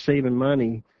idea of receiving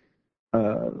money,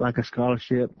 like a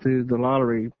scholarship through the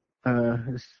lottery,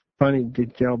 it's funny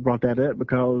that y'all brought that up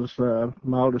because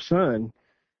my oldest son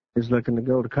is looking to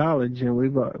go to college, and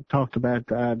we've talked about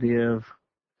the idea of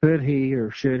could he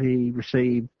or should he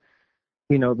receive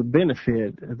the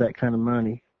benefit of that kind of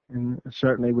money. And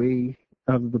certainly we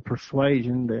of the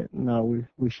persuasion that no,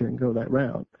 we shouldn't go that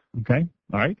route. Okay.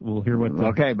 All right. We'll hear what.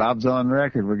 Okay, Bob's on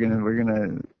record.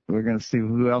 We're gonna see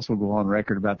who else will go on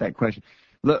record about that question.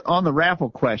 Look, on the raffle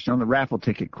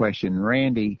ticket question,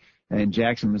 Randy in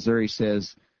Jackson, Missouri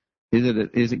says,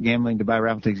 is it gambling to buy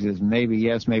raffle tickets? He says maybe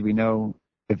yes, maybe no.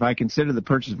 If I consider the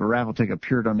purchase of a raffle ticket a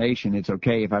pure donation, it's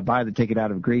okay. If I buy the ticket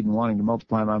out of greed and wanting to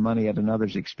multiply my money at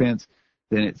another's expense,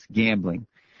 then it's gambling.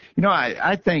 You know,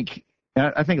 I think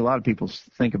a lot of people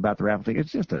think about the raffle ticket.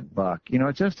 It's just $1. You know,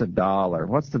 it's just $1.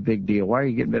 What's the big deal? Why are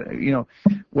you getting it? You know,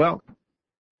 well,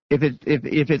 if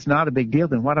it's not a big deal,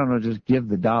 then why don't I just give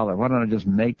the $1? Why don't I just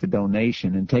make the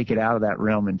donation and take it out of that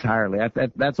realm entirely?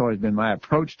 That's always been my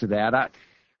approach to that.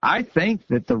 I think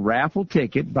that the raffle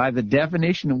ticket, by the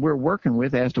definition that we're working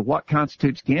with as to what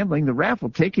constitutes gambling, the raffle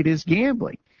ticket is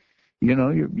gambling. You know,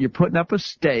 you're putting up a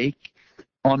stake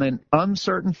on an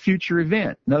uncertain future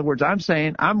event. In other words, I'm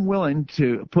saying I'm willing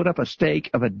to put up a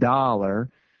stake of $1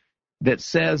 that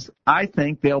says I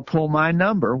think they'll pull my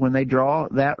number when they draw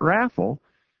that raffle.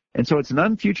 And so it's an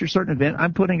unfuture certain event.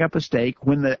 I'm putting up a stake.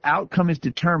 When the outcome is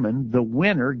determined, the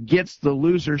winner gets the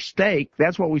loser's stake.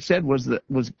 That's what we said was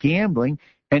gambling.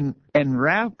 And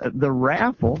the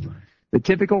raffle, the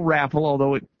typical raffle,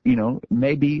 although it, you know,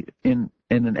 may be in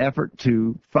an effort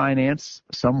to finance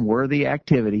some worthy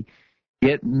activity,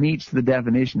 it meets the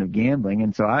definition of gambling.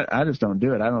 And so I just don't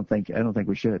do it. I don't think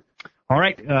we should. All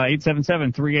right.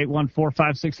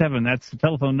 877-381-4567. That's the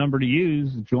telephone number to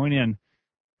use. Join in.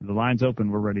 The line's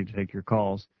open. We're ready to take your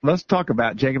calls. Let's talk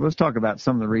about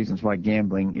some of the reasons why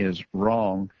gambling is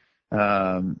wrong.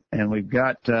 And we've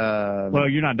got... well,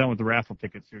 you're not done with the raffle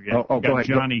tickets here yet. Go ahead.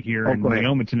 Johnny here in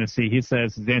Leoma, Tennessee. He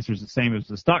says his answer is the same as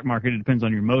the stock market. It depends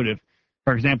on your motive.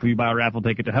 For example, you buy a raffle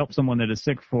ticket to help someone that is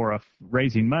sick for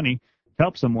raising money. To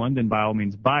help someone, then by all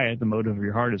means buy it. The motive of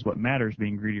your heart is what matters.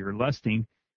 Being greedy or lusting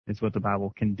is what the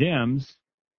Bible condemns.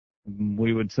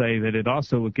 We would say that it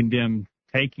also would condemn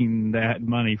taking that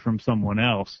money from someone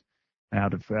else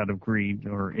out of greed,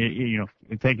 or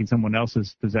taking someone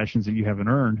else's possessions that you haven't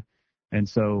earned. And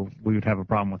so we would have a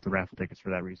problem with the raffle tickets for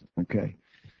that reason. Okay.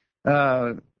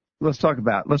 Let's talk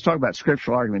about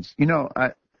scriptural arguments. You know,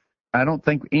 I don't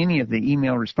think any of the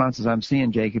email responses I'm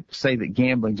seeing, Jacob, say that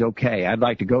gambling's okay. I'd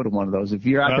like to go to one of those. If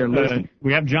you're out there listening.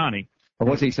 We have Johnny.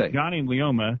 What's he say? Johnny in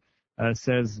Leoma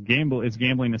says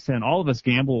gambling a sin. All of us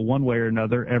gamble one way or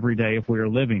another every day if we are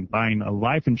living. Buying a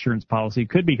life insurance policy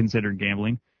could be considered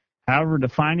gambling. However,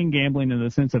 defining gambling in the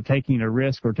sense of taking a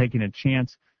risk or taking a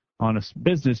chance on a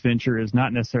business venture is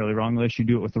not necessarily wrong unless you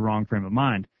do it with the wrong frame of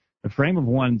mind. The frame of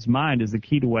one's mind is the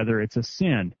key to whether it's a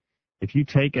sin. If you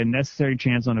take a necessary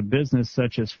chance on a business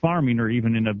such as farming or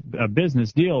even in a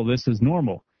business deal, this is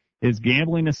normal. Is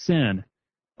gambling a sin?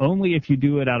 Only if you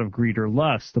do it out of greed or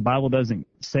lust. The Bible doesn't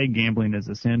say gambling is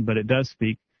a sin, but it does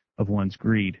speak of one's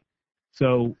greed.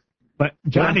 So, but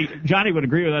Johnny would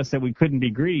agree with us that we couldn't be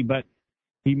greedy, but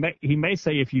he may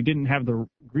say if you didn't have the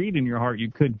greed in your heart, you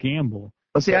could gamble.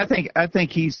 Well, see, I think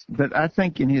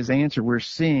in his answer we're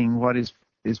seeing what is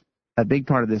a big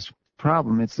part of this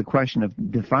problem. It's the question of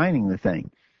defining the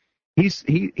thing. He's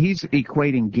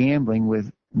equating gambling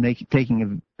with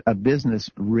taking a business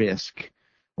risk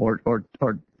or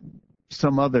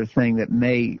some other thing that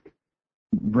may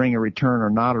bring a return or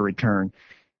not a return.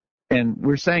 And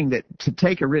we're saying that to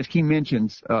take a risk, he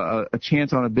mentions a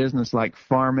chance on a business like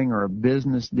farming or a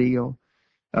business deal.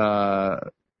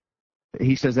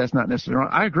 He says that's not necessarily wrong.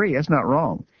 I agree, that's not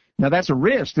wrong. Now that's a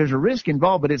risk. There's a risk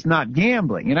involved, but it's not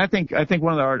gambling. And I think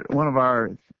one of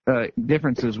our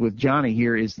differences with Johnny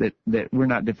here is that we're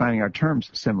not defining our terms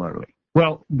similarly.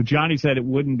 Well, but Johnny said it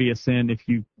wouldn't be a sin if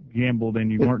you gambled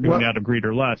and you weren't doing it out of greed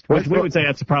or lust. Which we would say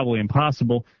that's probably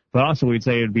impossible, but also we'd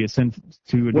say it would be a sin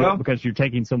to do it because you're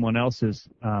taking someone else's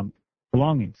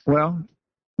belongings. Well,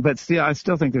 but still, I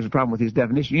still think there's a problem with his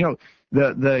definition. You know,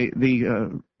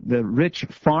 the rich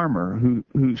farmer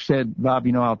who said, Bob,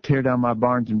 you know, I'll tear down my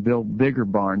barns and build bigger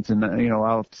barns, and you know,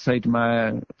 I'll say to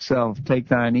myself, take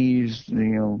thine ease,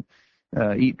 you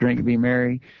know, eat, drink, and be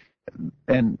merry,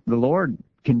 and the Lord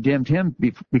condemned him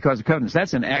because of covenants.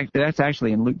 That's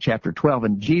actually in Luke chapter 12.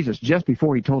 And Jesus, just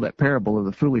before he told that parable of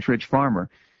the foolish rich farmer,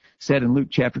 said in Luke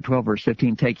chapter 12, verse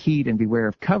 15, take heed and beware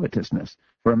of covetousness,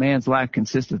 for a man's life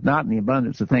consisteth not in the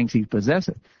abundance of things he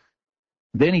possesseth.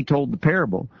 Then he told the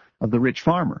parable of the rich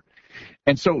farmer.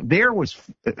 And so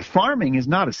farming is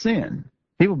not a sin.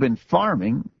 People have been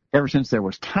farming ever since there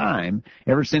was time.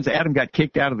 Ever since Adam got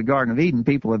kicked out of the Garden of Eden,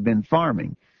 people have been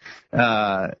farming.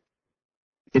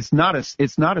 It's not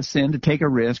a sin to take a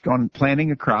risk on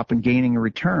planting a crop and gaining a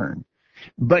return.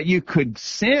 But you could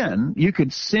sin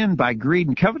by greed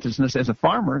and covetousness as a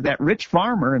farmer. That rich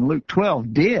farmer in Luke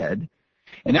 12 did.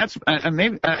 And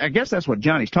I guess that's what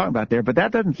Johnny's talking about there, but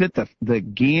that doesn't fit the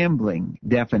gambling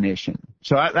definition.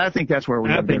 So I think that's where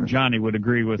I think Johnny would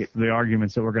agree with the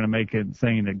arguments that we're going to make in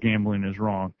saying that gambling is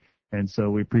wrong. And so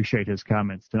we appreciate his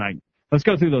comments tonight. Let's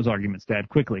go through those arguments, Dad,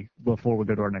 quickly before we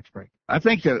go to our next break. I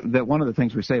think that one of the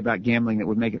things we say about gambling that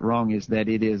would make it wrong is that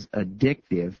it is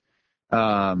addictive.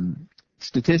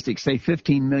 Statistics say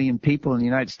 15 million people in the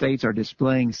United States are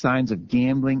displaying signs of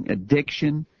gambling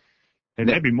addiction. It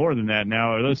may be more than that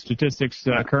now. Are those statistics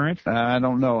current? I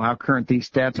don't know how current these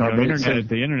stats are.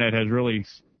 The internet has really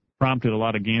prompted a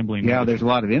lot of gambling. Yeah, there's a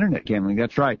lot of internet gambling.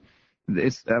 That's right.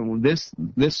 This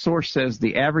source says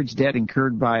the average debt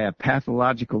incurred by a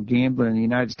pathological gambler in the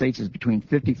United States is between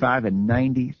 $55,000 and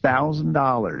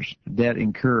 $90,000 debt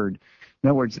incurred. In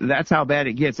other words, that's how bad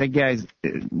it gets. That guy's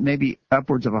maybe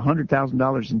upwards of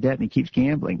 $100,000 in debt, and he keeps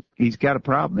gambling. He's got a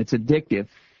problem. It's addictive.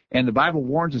 And the Bible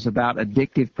warns us about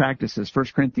addictive practices. 1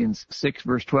 Corinthians 6,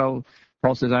 verse 12,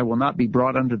 Paul says, I will not be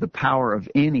brought under the power of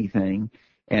anything.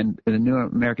 And the New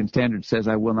American Standard says,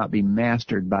 I will not be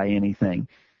mastered by anything.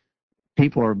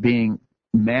 People are being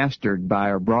mastered by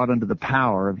or brought under the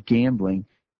power of gambling.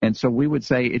 And so we would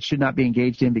say it should not be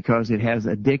engaged in because it has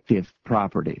addictive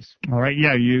properties. All right,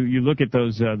 yeah, you look at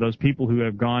those people who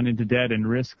have gone into debt and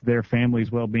risked their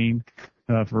family's well-being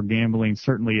for gambling.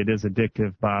 Certainly it is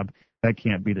addictive, Bob. That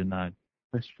can't be denied.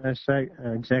 That's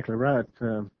exactly right.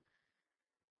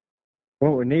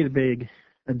 What we need to be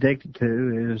addicted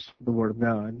to is the Word of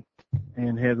God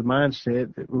and have the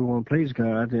mindset that we want to please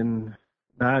God. And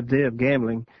the idea of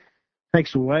gambling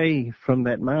takes away from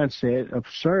that mindset of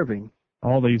serving.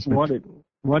 All these what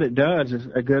it does is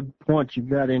a good point you've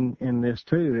got in this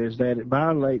too is that it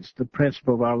violates the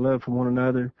principle of our love for one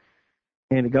another,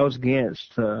 and it goes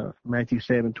against Matthew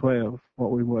 7:12,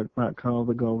 what we might call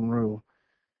the golden rule.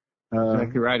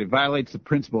 Exactly right. It violates the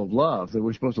principle of love, that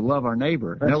we're supposed to love our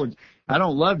neighbor. In other words, I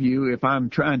don't love you if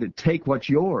I'm trying to take what's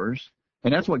yours,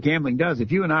 and that's what gambling does.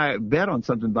 If you and I bet on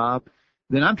something, Bob,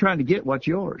 then I'm trying to get what's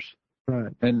yours.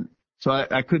 Right. And so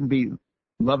I couldn't be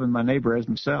loving my neighbor as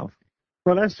myself.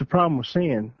 Well, that's the problem with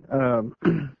sin.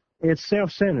 It's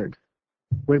self-centered.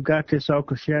 We've got this old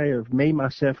cliche of me,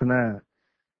 myself, and I.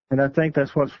 And I think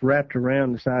that's what's wrapped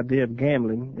around this idea of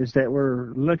gambling, is that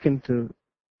we're looking to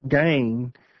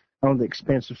gain on the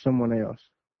expense of someone else.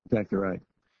 Exactly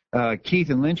right.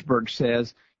 Keith in Lynchburg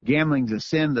says, gambling's a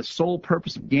sin. The sole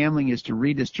purpose of gambling is to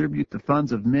redistribute the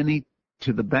funds of many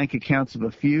to the bank accounts of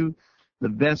a few. The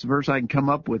best verse I can come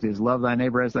up with is love thy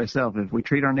neighbor as thyself. If we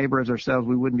treat our neighbor as ourselves,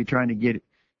 we wouldn't be trying to get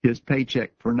his paycheck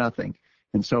for nothing.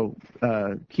 And so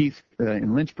Keith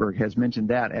in Lynchburg has mentioned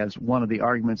that as one of the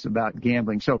arguments about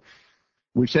gambling. So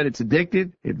we've said it's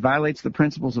addictive. It violates the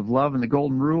principles of love and the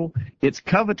golden rule. It's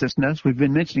covetousness. We've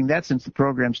been mentioning that since the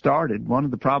program started. One of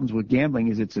the problems with gambling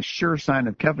is it's a sure sign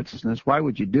of covetousness. Why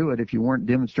would you do it if you weren't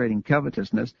demonstrating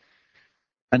covetousness?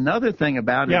 Another thing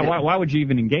about it... Yeah, why would you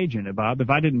even engage in it, Bob? If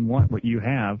I didn't want what you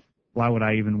have, why would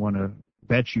I even want to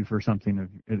bet you for something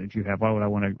that you have? Why would I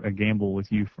want to gamble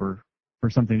with you for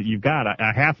something that you've got?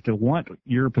 I have to want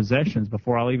your possessions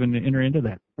before I'll even enter into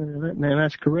that. And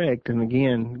that's correct. And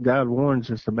again, God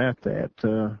warns us about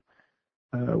that.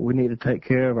 We need to take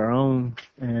care of our own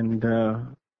and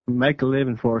make a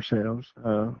living for ourselves.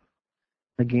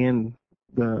 Again,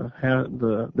 the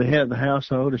head of the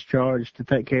household is charged to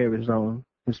take care of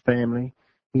his family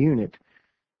unit,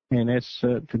 and that's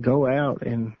to go out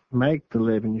and make the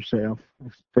living yourself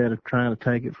instead of trying to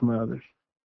take it from others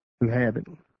who have it.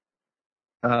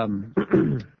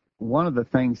 One of the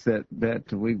things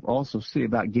that we also see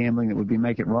about gambling that would be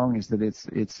make it wrong is that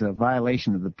it's a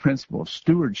violation of the principle of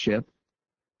stewardship.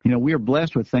 You know, we are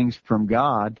blessed with things from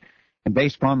God, and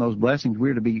based upon those blessings,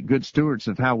 we're to be good stewards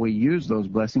of how we use those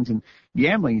blessings. And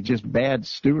gambling is just bad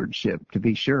stewardship, to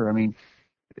be sure. I mean,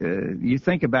 you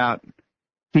think about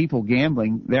people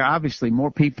gambling, there are obviously more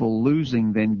people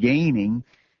losing than gaining.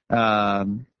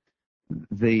 The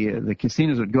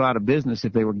casinos would go out of business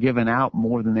if they were giving out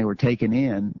more than they were taking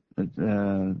in.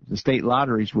 The state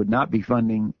lotteries would not be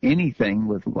funding anything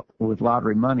with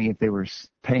lottery money if they were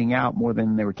paying out more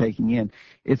than they were taking in.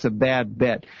 It's a bad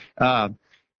bet. I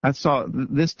saw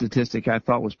this statistic I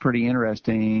thought was pretty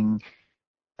interesting.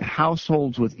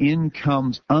 Households with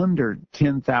incomes under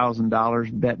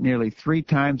 $10,000 bet nearly 3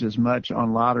 times as much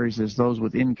on lotteries as those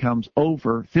with incomes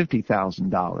over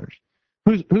 $50,000.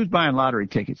 Who's buying lottery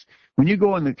tickets? When you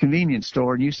go in the convenience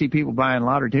store and you see people buying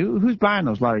lottery tickets, who's buying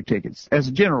those lottery tickets? As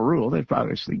a general rule, there's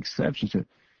obviously exceptions to it.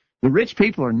 The rich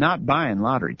people are not buying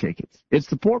lottery tickets. It's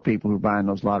the poor people who are buying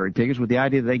those lottery tickets with the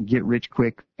idea that they can get rich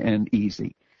quick and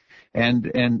easy.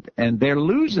 And they're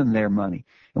losing their money.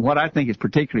 And what I think is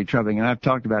particularly troubling, and I've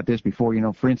talked about this before,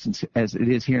 for instance, as it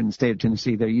is here in the state of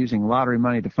Tennessee, they're using lottery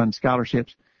money to fund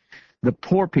scholarships. The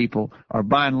poor people are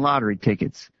buying lottery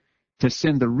tickets to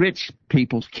send the rich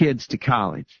people's kids to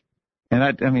college. And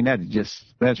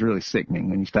that's really sickening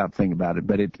when you stop thinking about it.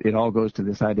 But it all goes to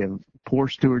this idea of poor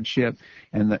stewardship,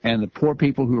 and the poor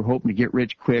people who are hoping to get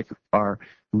rich quick are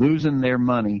losing their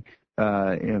money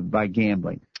by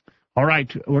gambling. All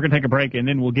right, we're going to take a break, and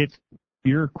then we'll get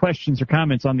your questions or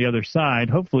comments on the other side.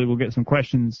 Hopefully we'll get some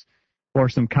questions or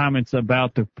some comments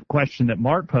about the question that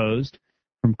Mark posed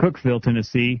from Cookeville,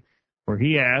 Tennessee, where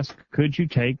he asked, could you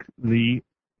take the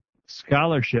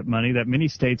scholarship money that many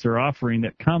states are offering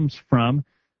that comes from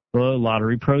the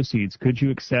lottery proceeds? Could you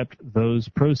accept those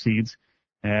proceeds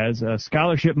as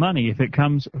scholarship money if it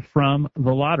comes from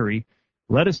the lottery?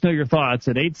 Let us know your thoughts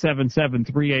at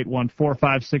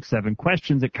 877-381-4567.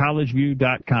 Questions at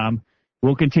collegeview.com.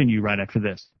 We'll continue right after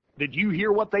this. Did you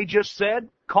hear what they just said?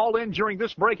 Call in during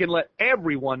this break and let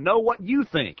everyone know what you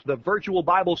think. The virtual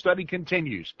Bible study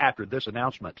continues after this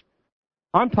announcement.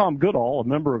 I'm Tom Goodall, a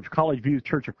member of College View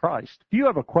Church of Christ. Do you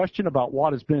have a question about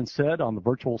what has been said on the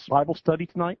virtual Bible study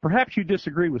tonight? Perhaps you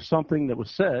disagree with something that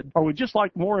was said, or would just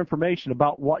like more information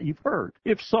about what you've heard.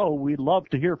 If so, we'd love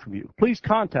to hear from you. Please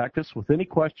contact us with any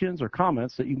questions or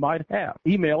comments that you might have.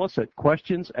 Email us at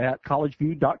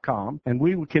questions@collegeview.com, and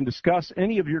we can discuss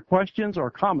any of your questions or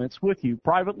comments with you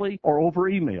privately or over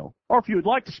email. Or if you would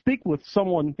like to speak with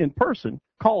someone in person,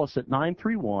 call us at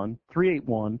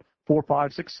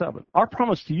 931-381-4567. Our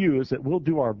promise to you is that we'll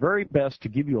do our very best to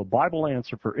give you a Bible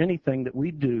answer for anything that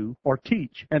we do or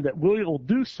teach, and that we will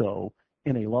do so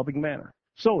in a loving manner.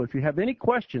 So if you have any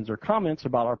questions or comments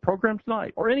about our program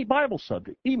tonight or any Bible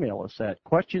subject, email us at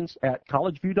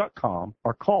questions@collegeview.com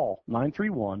or call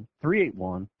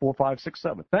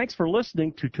 931-381-4567. Thanks for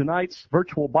listening to tonight's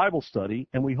virtual Bible study,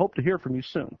 and we hope to hear from you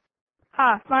soon.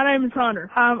 Hi, my name is Hunter.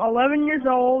 I'm 11 years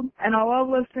old, and I love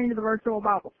listening to the virtual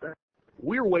Bible study.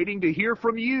 We're waiting to hear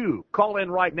from you. Call in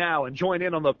right now and join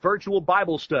in on the virtual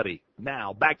Bible study.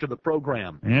 Now, back to the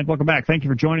program. And welcome back. Thank you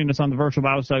for joining us on the virtual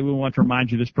Bible study. We want to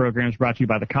remind you this program is brought to you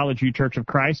by the College View Church of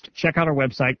Christ. Check out our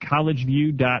website,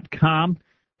 collegeview.com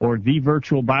or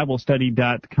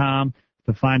thevirtualbiblestudy.com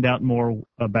to find out more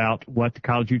about what the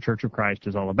College View Church of Christ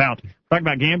is all about. Talking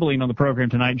about gambling on the program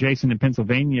tonight, Jason in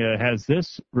Pennsylvania has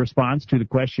this response to the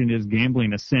question, is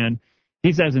gambling a sin?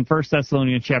 He says in 1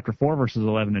 Thessalonians chapter 4, verses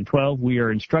 11 and 12, we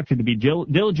are instructed to be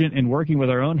diligent in working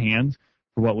with our own hands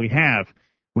for what we have.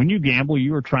 When you gamble,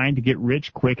 you are trying to get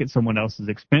rich quick at someone else's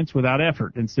expense without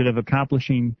effort. Instead of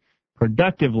accomplishing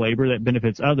productive labor that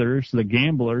benefits others, the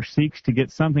gambler seeks to get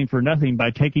something for nothing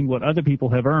by taking what other people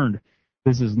have earned.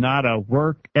 This is not a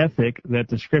work ethic that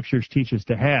the Scriptures teach us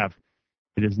to have.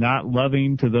 It is not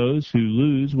loving to those who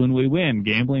lose when we win.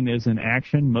 Gambling is an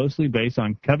action mostly based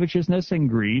on covetousness and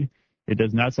greed. It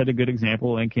does not set a good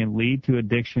example and can lead to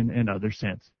addiction and other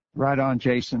sins. Right on,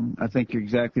 Jason. I think you're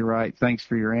exactly right. Thanks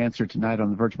for your answer tonight on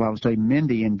the Virtual Bible Study.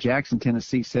 Mindy in Jackson,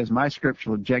 Tennessee says, my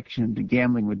scriptural objection to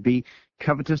gambling would be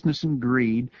covetousness and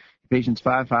greed. Ephesians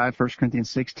 5:5, 1 Corinthians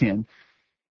 6:10.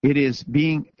 Is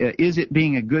it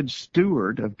being a good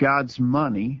steward of God's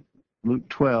money? Luke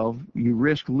 12. You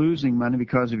risk losing money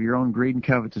because of your own greed and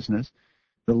covetousness.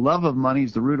 The love of money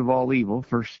is the root of all evil.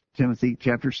 1 Timothy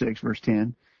chapter 6, verse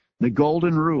 10. The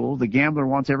golden rule, the gambler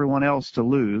wants everyone else to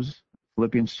lose,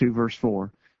 Philippians 2, verse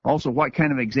 4. Also, what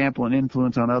kind of example and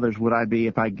influence on others would I be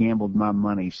if I gambled my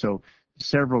money? So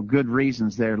several good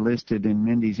reasons there listed in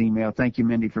Mindy's email. Thank you,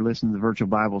 Mindy, for listening to the virtual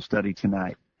Bible study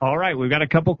tonight. All right, we've got a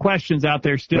couple questions out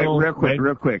there still. Real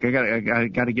quick. I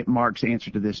got to get Mark's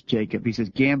answer to this, Jacob. He says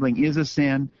gambling is a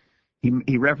sin.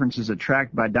 He references a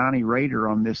tract by Donnie Rader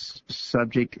on this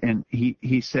subject, and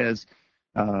he says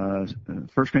 1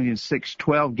 Corinthians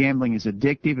 6:12, gambling is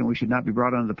addictive and we should not be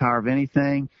brought under the power of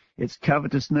anything. It's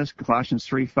covetousness, Colossians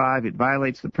 3:5. It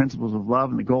violates the principles of love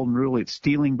and the golden rule. It's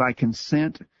stealing by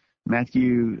consent,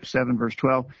 Matthew 7, verse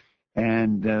 12.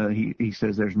 And he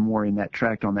says there's more in that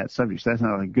tract on that subject. So that's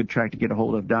not a good tract to get a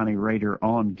hold of Donnie Rader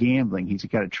on gambling. He's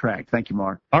got a tract. Thank you,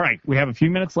 Mark. All right, we have a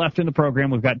few minutes left in the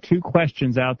program. We've got two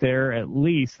questions out there at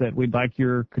least that we'd like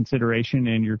your consideration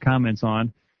and your comments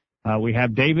on. We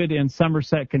have David in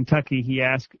Somerset, Kentucky. He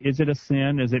asked, is it a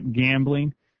sin, is it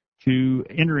gambling to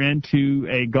enter into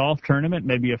a golf tournament,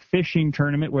 maybe a fishing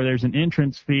tournament where there's an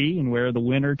entrance fee and where the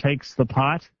winner takes the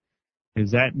pot?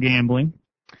 Is that gambling?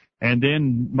 And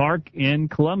then Mark in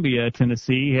Columbia,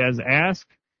 Tennessee has asked,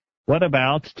 What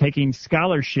about taking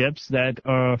scholarships that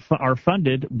are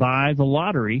funded by the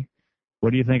lottery?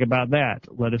 What do you think about that?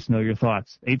 Let us know your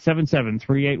thoughts.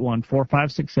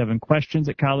 877-381-4567,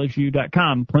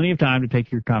 questions@collegeview.com. Plenty of time to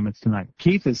take your comments tonight.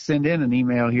 Keith has sent in an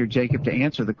email here, Jacob, to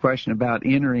answer the question about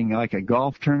entering like a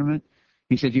golf tournament.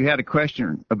 He said you had a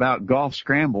question about golf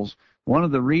scrambles. One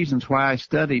of the reasons why I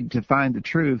studied to find the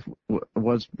truth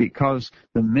was because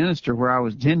the minister where I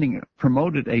was attending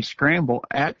promoted a scramble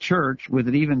at church with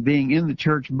it even being in the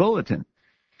church bulletin.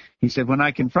 He said, when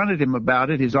I confronted him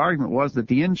about it, his argument was that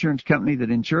the insurance company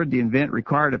that insured the event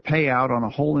required a payout on a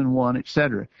hole-in-one,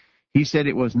 etc. He said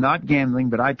it was not gambling,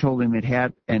 but I told him it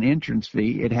had an entrance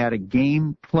fee. It had a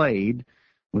game played,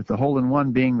 with the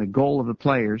hole-in-one being the goal of the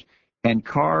players, and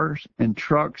cars and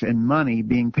trucks and money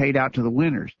being paid out to the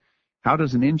winners. How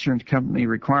does an insurance company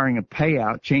requiring a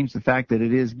payout change the fact that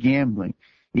it is gambling,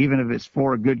 even if it's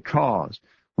for a good cause?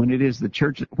 When is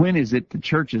it the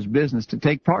church's business to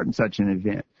take part in such an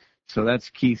event? So that's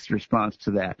Keith's response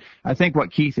to that. I think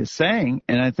what Keith is saying,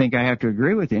 and I think I have to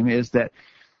agree with him, is that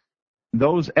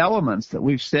those elements that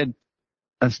we've said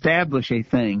establish a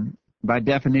thing by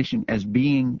definition as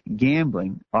being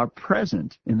gambling are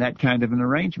present in that kind of an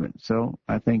arrangement. So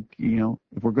I think,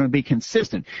 if we're going to be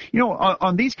consistent,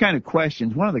 on these kind of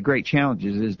questions, one of the great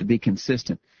challenges is to be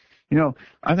consistent.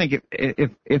 I think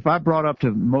if I brought up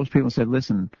to most people and said,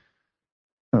 listen,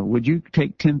 would you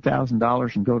take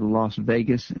 $10,000 and go to Las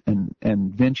Vegas and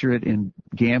venture it in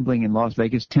gambling in Las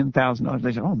Vegas? $10,000.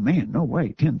 They say, oh man, no way,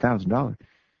 $10,000.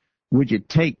 Would you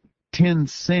take 10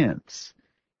 cents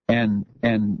and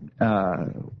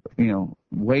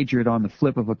wager it on the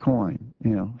flip of a coin,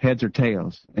 heads or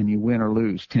tails, and you win or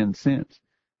lose 10 cents?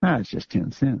 It's just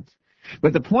 10 cents.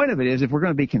 But the point of it is, if we're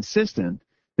going to be consistent,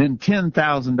 then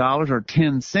 $10,000 or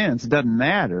 10 cents doesn't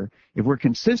matter. If we're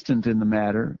consistent in the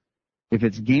matter, if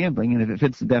it's gambling, and if it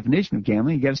fits the definition of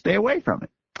gambling, you got to stay away from it.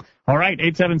 All right,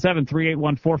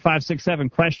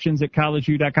 877-381-4567,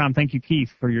 questions@collegeview.com. Thank you, Keith,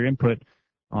 for your input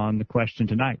on the question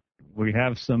tonight. We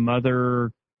have some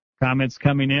other comments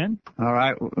coming in. All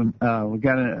right, we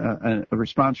got a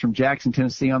response from Jackson,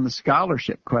 Tennessee on the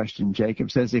scholarship question.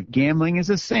 Jacob says, if gambling is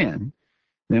a sin,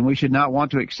 then we should not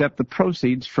want to accept the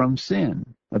proceeds from sin.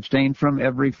 Abstain from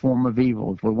every form of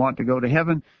evil. If we want to go to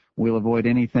heaven, we'll avoid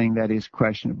anything that is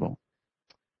questionable.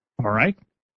 All right.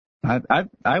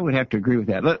 I would have to agree with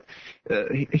that. Look,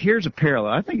 here's a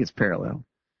parallel. I think it's parallel.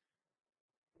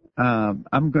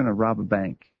 I'm going to rob a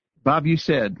bank. Bob, you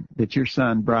said that your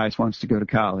son, Bryce, wants to go to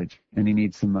college and he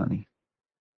needs some money.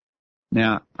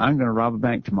 Now, I'm going to rob a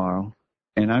bank tomorrow,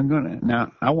 and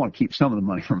I want to keep some of the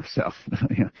money for myself.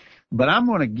 But I'm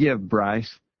going to give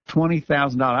Bryce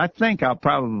 $20,000. I think I'll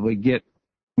probably get,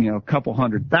 a couple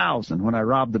 $100,000 when I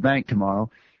rob the bank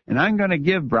tomorrow. And I'm going to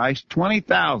give Bryce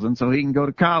 $20,000 so he can go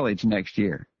to college next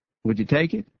year. Would you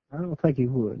take it? I don't think he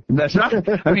would. That's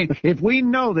right. I mean, if we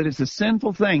know that it's a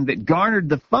sinful thing that garnered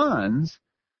the funds,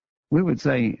 we would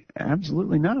say,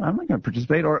 absolutely not. I'm not going to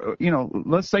participate. Or,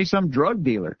 let's say some drug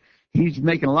dealer. He's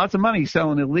making lots of money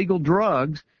selling illegal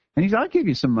drugs, and he's, I'll give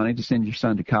you some money to send your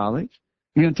son to college.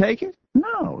 You going to take it?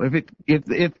 No.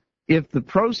 If the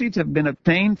proceeds have been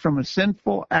obtained from a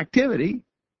sinful activity,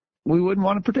 we wouldn't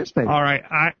want to participate. All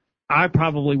right. I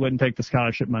probably wouldn't take the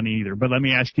scholarship money either, but let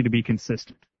me ask you to be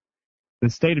consistent. The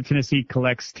state of Tennessee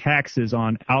collects taxes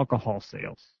on alcohol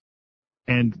sales,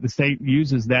 and the state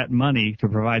uses that money to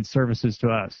provide services to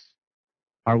us.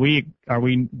 Are we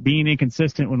being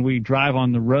inconsistent when we drive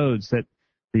on the roads that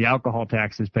the alcohol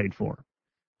tax is paid for,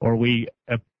 or we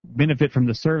benefit from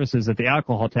the services that the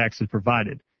alcohol tax has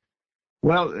provided?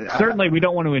 Well, certainly we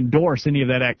don't want to endorse any of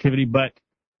that activity, but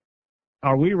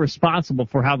are we responsible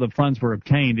for how the funds were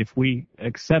obtained if we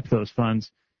accept those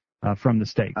funds from the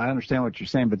state? I understand what you're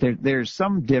saying, but there's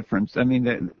some difference. I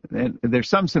mean, there's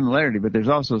some similarity, but there's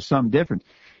also some difference.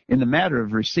 In the matter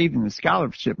of receiving the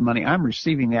scholarship money, I'm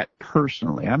receiving that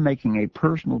personally. I'm making a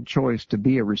personal choice to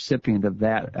be a recipient of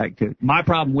that activity. My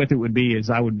problem with it would be is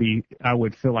I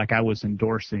would feel like I was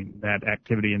endorsing that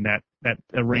activity and that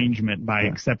arrangement by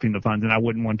accepting the funds, and I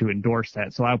wouldn't want to endorse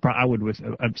that. So I would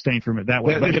abstain from it that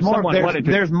way.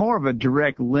 There's more of a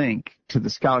direct link to the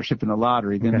scholarship and the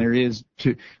lottery than there is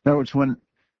to. In other words,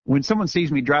 when someone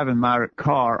sees me driving my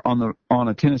car on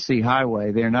a Tennessee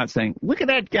highway, they're not saying, "Look at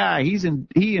that guy!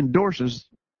 He endorses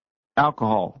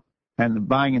alcohol and the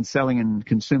buying and selling and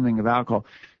consuming of alcohol."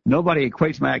 Nobody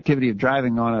equates my activity of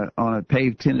driving on a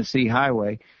paved Tennessee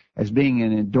highway as being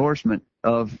an endorsement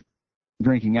of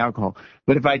drinking alcohol.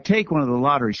 But if I take one of the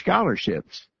lottery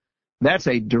scholarships, that's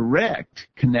a direct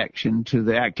connection to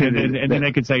the activity. And then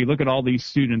they could say, look at all these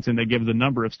students, and they give the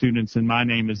number of students, and my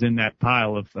name is in that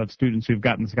pile of students who've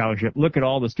gotten the scholarship. Look at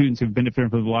all the students who've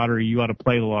benefited from the lottery. You ought to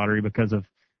play the lottery because of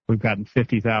we've gotten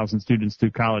 50,000 students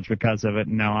through college because of it,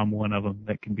 and now I'm one of them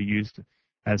that can be used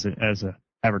as a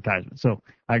advertisement. So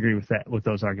I agree with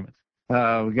those arguments. We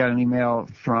got an email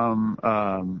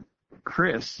from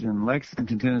Chris in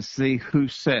Lexington, Tennessee, who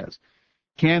says,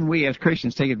 can we as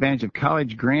Christians take advantage of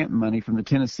college grant money from the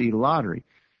Tennessee lottery?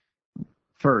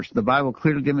 First, the Bible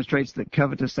clearly demonstrates that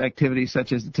covetous activities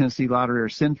such as the Tennessee lottery are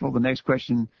sinful. The next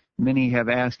question many have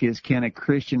asked is, can a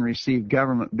Christian receive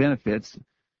government benefits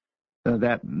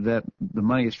that the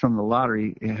money is from the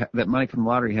lottery, that money from the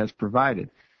lottery has provided?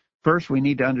 First, we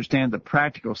need to understand the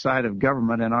practical side of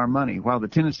government and our money. While the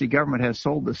Tennessee government has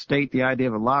sold the state the idea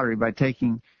of a lottery by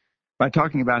talking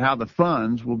about how the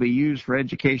funds will be used for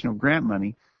educational grant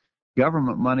money,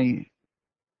 government money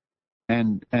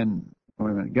and I'm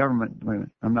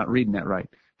not reading that right.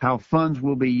 How funds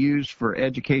will be used for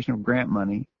educational grant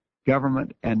money,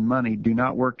 government and money do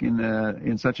not work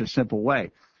in such a simple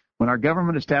way. When our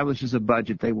government establishes a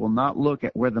budget, they will not look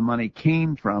at where the money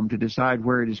came from to decide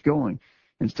where it is going.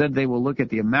 Instead, they will look at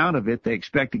the amount of it they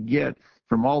expect to get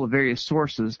from all the various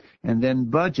sources and then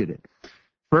budget it.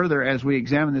 Further, as we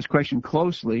examine this question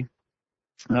closely,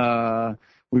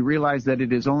 we realize that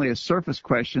it is only a surface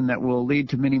question that will lead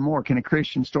to many more. Can a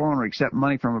Christian store owner accept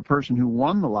money from a person who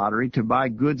won the lottery to buy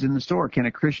goods in the store? Can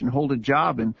a Christian hold a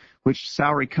job in which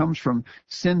salary comes from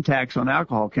sin tax on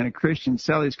alcohol? Can a Christian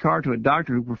sell his car to a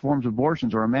doctor who performs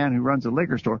abortions or a man who runs a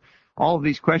liquor store? All of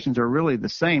these questions are really the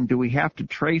same. Do we have to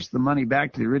trace the money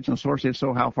back to the original source? If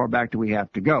so, how far back do we have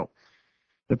to go?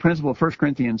 The principle of 1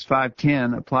 Corinthians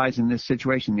 5:10 applies in this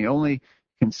situation. The only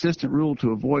consistent rule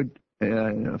to avoid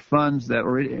funds that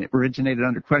originated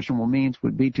under questionable means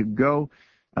would be to go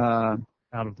out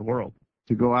of the world.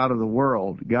 To go out of the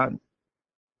world. God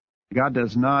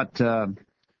does not.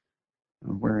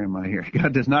 Where am I here?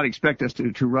 God does not expect us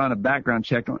to run a background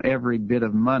check on every bit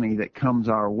of money that comes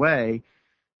our way.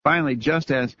 Finally,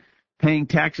 just as paying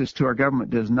taxes to our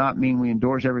government does not mean we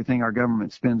endorse everything our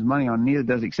government spends money on, neither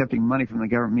does accepting money from the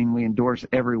government mean we endorse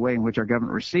every way in which our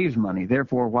government receives money.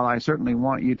 Therefore, while I certainly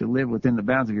want you to live within the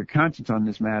bounds of your conscience on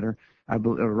this matter,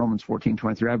 Romans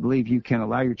 14:23, I believe you can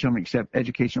allow your children to accept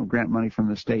educational grant money from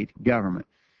the state government.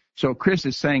 So Chris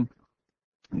is saying,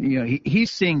 he's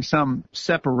seeing some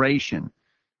separation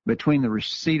between the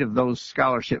receipt of those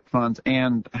scholarship funds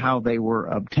and how they were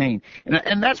obtained.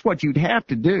 And that's what you'd have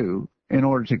to do in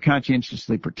order to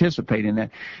conscientiously participate in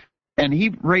that. And he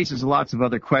raises lots of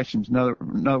other questions. In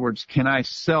other words, can I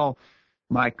sell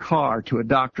my car to a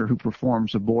doctor who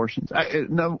performs abortions?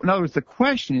 In other words, the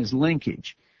question is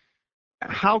linkage.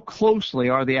 How closely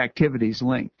are the activities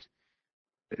linked?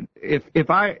 If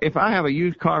I have a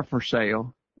used car for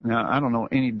sale, now I don't know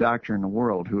any doctor in the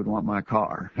world who would want my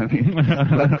car. I mean,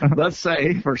 let's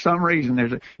say for some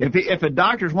reason if a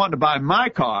doctor's wanting to buy my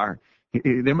car,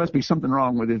 there must be something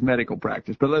wrong with his medical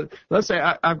practice. But let's say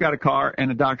I've got a car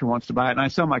and a doctor wants to buy it, and I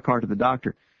sell my car to the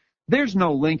doctor. There's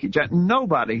no linkage.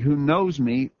 Nobody who knows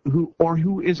me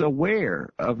who is aware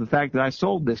of the fact that I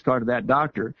sold this car to that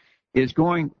doctor is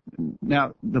going.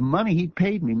 Now, the money he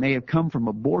paid me may have come from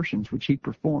abortions which he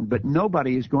performed, but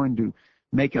nobody is going to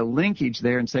make a linkage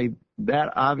there and say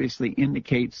that obviously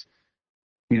indicates,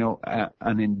 an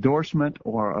endorsement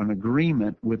or an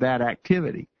agreement with that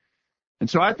activity. And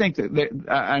so I think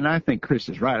and I think Chris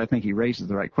is right. I think he raises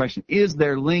the right question. Is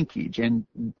there linkage, and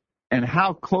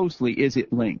how closely is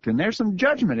it linked? And there's some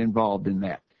judgment involved in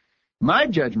that. My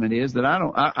judgment is that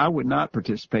I would not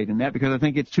participate in that because I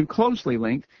think it's too closely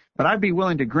linked. But I'd be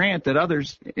willing to grant that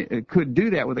others could do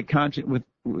that with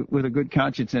a good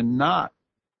conscience and not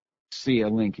see a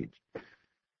linkage.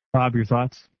 Bob, your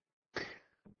thoughts?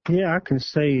 Yeah, I can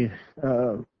say,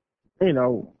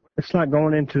 it's like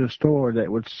going into a store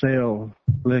that would sell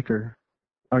liquor.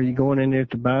 Are you going in there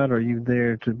to buy it, or are you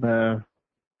there to buy,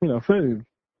 food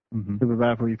to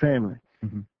provide for your family?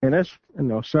 Mm-hmm. And that's,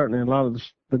 certainly a lot of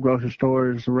the grocery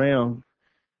stores around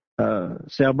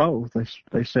sell both.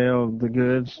 They sell the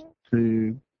goods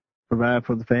to provide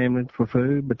for the family for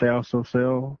food, but they also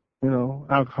sell,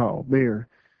 alcohol, beer.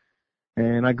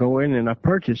 And I go in and I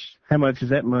purchase. How much does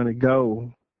that money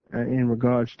go in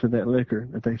regards to that liquor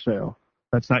that they sell?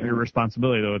 That's not your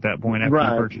responsibility, though, at that point after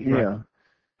you purchase. Yeah.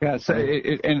 Right?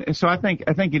 Yeah. So I think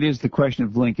it is the question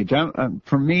of linkage.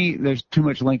 For me, there's too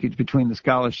much linkage between the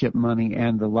scholarship money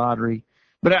and the lottery.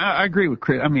 But I agree with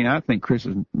Chris. I mean, I think Chris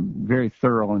is very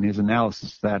thorough in his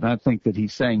analysis of that. And I think that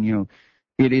he's saying,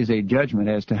 it is a judgment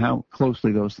as to how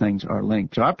closely those things are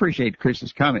linked. So I appreciate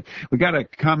Chris's comment. We got a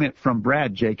comment from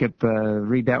Brad, Jacob.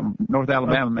 Read that one, North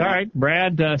Alabama. All right.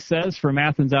 Brad says from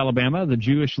Athens, Alabama, the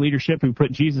Jewish leadership who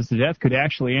put Jesus to death could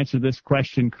actually answer this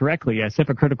question correctly. As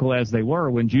hypocritical as they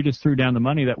were, when Judas threw down the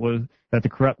money that the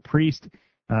corrupt priest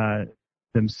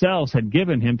themselves had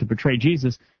given him to betray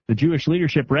Jesus, the Jewish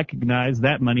leadership recognized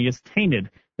that money is tainted.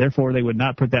 Therefore, they would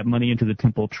not put that money into the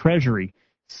temple treasury.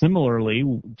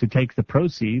 Similarly, to take the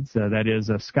proceeds, that is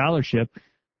a scholarship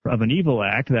of an evil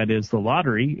act, that is the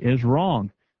lottery, is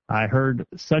wrong. I've heard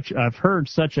such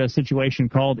a situation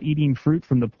called eating fruit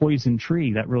from the poison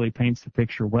tree. That really paints the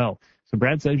picture well. So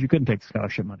Brad says you couldn't take the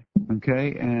scholarship money.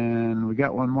 Okay, and we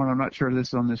got one more. I'm not sure this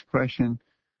is on this question.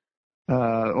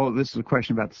 This is a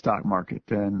question about the stock market,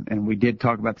 and we did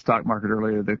talk about the stock market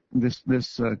earlier. This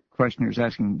questioner is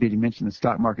asking, did he mention the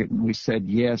stock market? And we said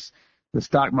yes. The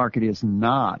stock market is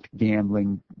not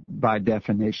gambling by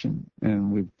definition,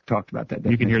 and we've talked about that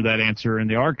definition. You can hear that answer in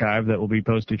the archive that will be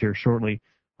posted here shortly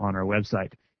on our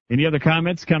website. Any other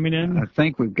comments coming in? I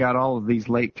think we've got all of these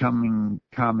late coming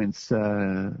comments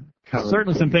covered.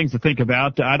 Certainly some things to think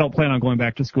about. I don't plan on going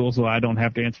back to school, so I don't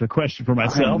have to answer the question for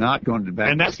myself. I'm not going to back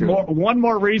and to that's school. one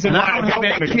more reason why I don't have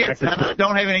any kids. I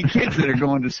don't have any kids that are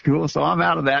going to school, so I'm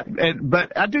out of that.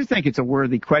 But I do think it's a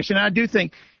worthy question. I do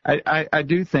think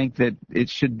that it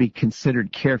should be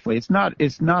considered carefully. It's not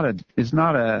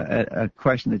a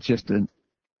question that's just an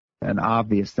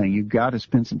obvious thing. You've got to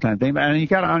spend some time thinking about it, and you've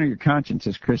got to honor your conscience,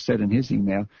 as Chris said in his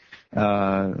email.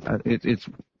 It's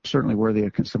certainly worthy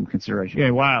of some consideration. Yeah,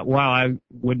 while I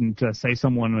wouldn't say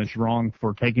someone is wrong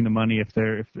for taking the money if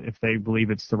they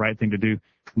believe it's the right thing to do,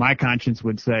 my conscience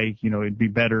would say, it'd be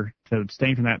better to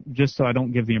abstain from that, just so I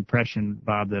don't give the impression,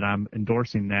 Bob, that I'm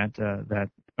endorsing that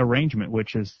arrangement,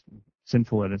 which is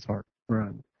sinful at its heart. Right.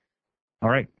 All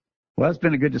right. Well, it's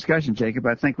been a good discussion, Jacob.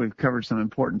 I think we've covered some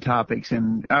important topics,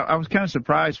 and I was kind of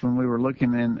surprised when we were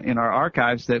looking in our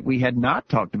archives that we had not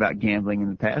talked about gambling in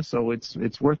the past, so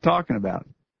it's worth talking about.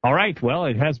 All right. Well,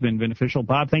 it has been beneficial.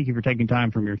 Bob, thank you for taking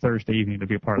time from your Thursday evening to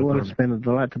be a part of the program. It's been a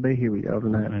delight to be here with y'all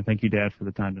tonight. And thank you, Dad, for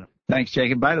the time tonight. Thanks,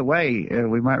 Jacob. By the way,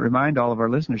 we might remind all of our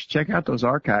listeners, check out those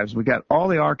archives. We got all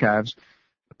the archives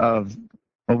of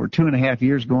over 2.5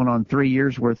 years, going on 3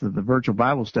 years worth of the virtual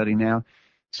Bible study now.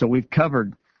 So we've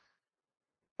covered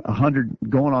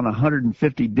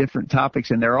 150 different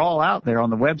topics, and they're all out there on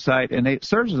the website, and it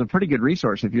serves as a pretty good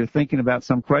resource. If you're thinking about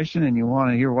some question and you want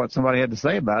to hear what somebody had to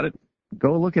say about it,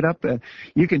 go look it up.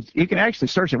 You can actually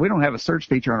search it. We don't have a search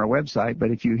feature on our website, but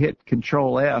if you hit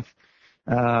Control F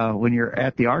when you're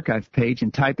at the archive page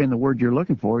and type in the word you're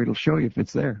looking for, it'll show you if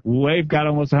it's there. We've got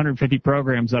almost 150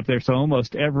 programs up there, so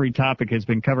almost every topic has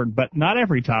been covered, but not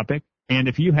every topic. And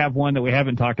if you have one that we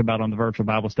haven't talked about on the virtual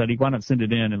Bible study, why not send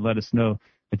it in and let us know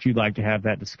that you'd like to have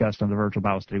that discussed on the virtual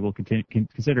Bible study. We'll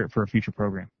consider it for a future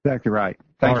program. Exactly right.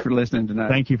 Thanks for listening tonight.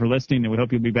 Thank you for listening, and we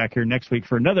hope you'll be back here next week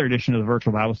for another edition of the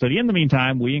virtual Bible study. In the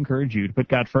meantime, we encourage you to put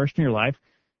God first in your life,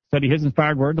 study His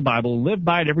inspired word, the Bible, live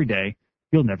by it every day.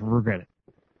 You'll never regret it.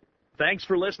 Thanks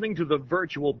for listening to the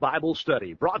Virtual Bible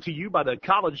Study, brought to you by the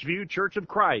College View Church of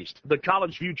Christ. The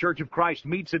College View Church of Christ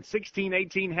meets at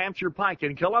 1618 Hampshire Pike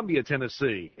in Columbia,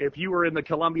 Tennessee. If you are in the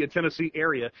Columbia, Tennessee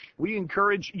area, we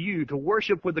encourage you to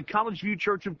worship with the College View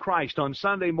Church of Christ on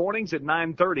Sunday mornings at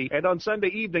 9:30 and on Sunday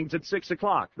evenings at 6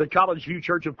 o'clock. The College View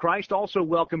Church of Christ also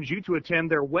welcomes you to attend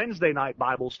their Wednesday night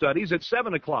Bible studies at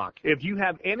 7 o'clock. If you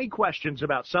have any questions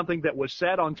about something that was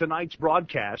said on tonight's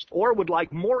broadcast or would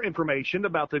like more information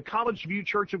about the College View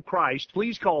Church of Christ,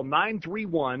 please call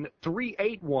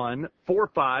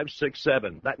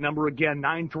 931-381-4567. That number again,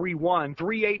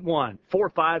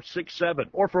 931-381-4567.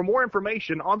 Or for more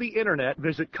information on the internet,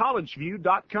 visit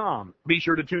collegeview.com. Be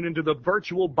sure to tune into the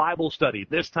virtual Bible study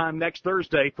this time next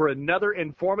Thursday for another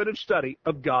informative study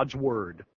of God's Word.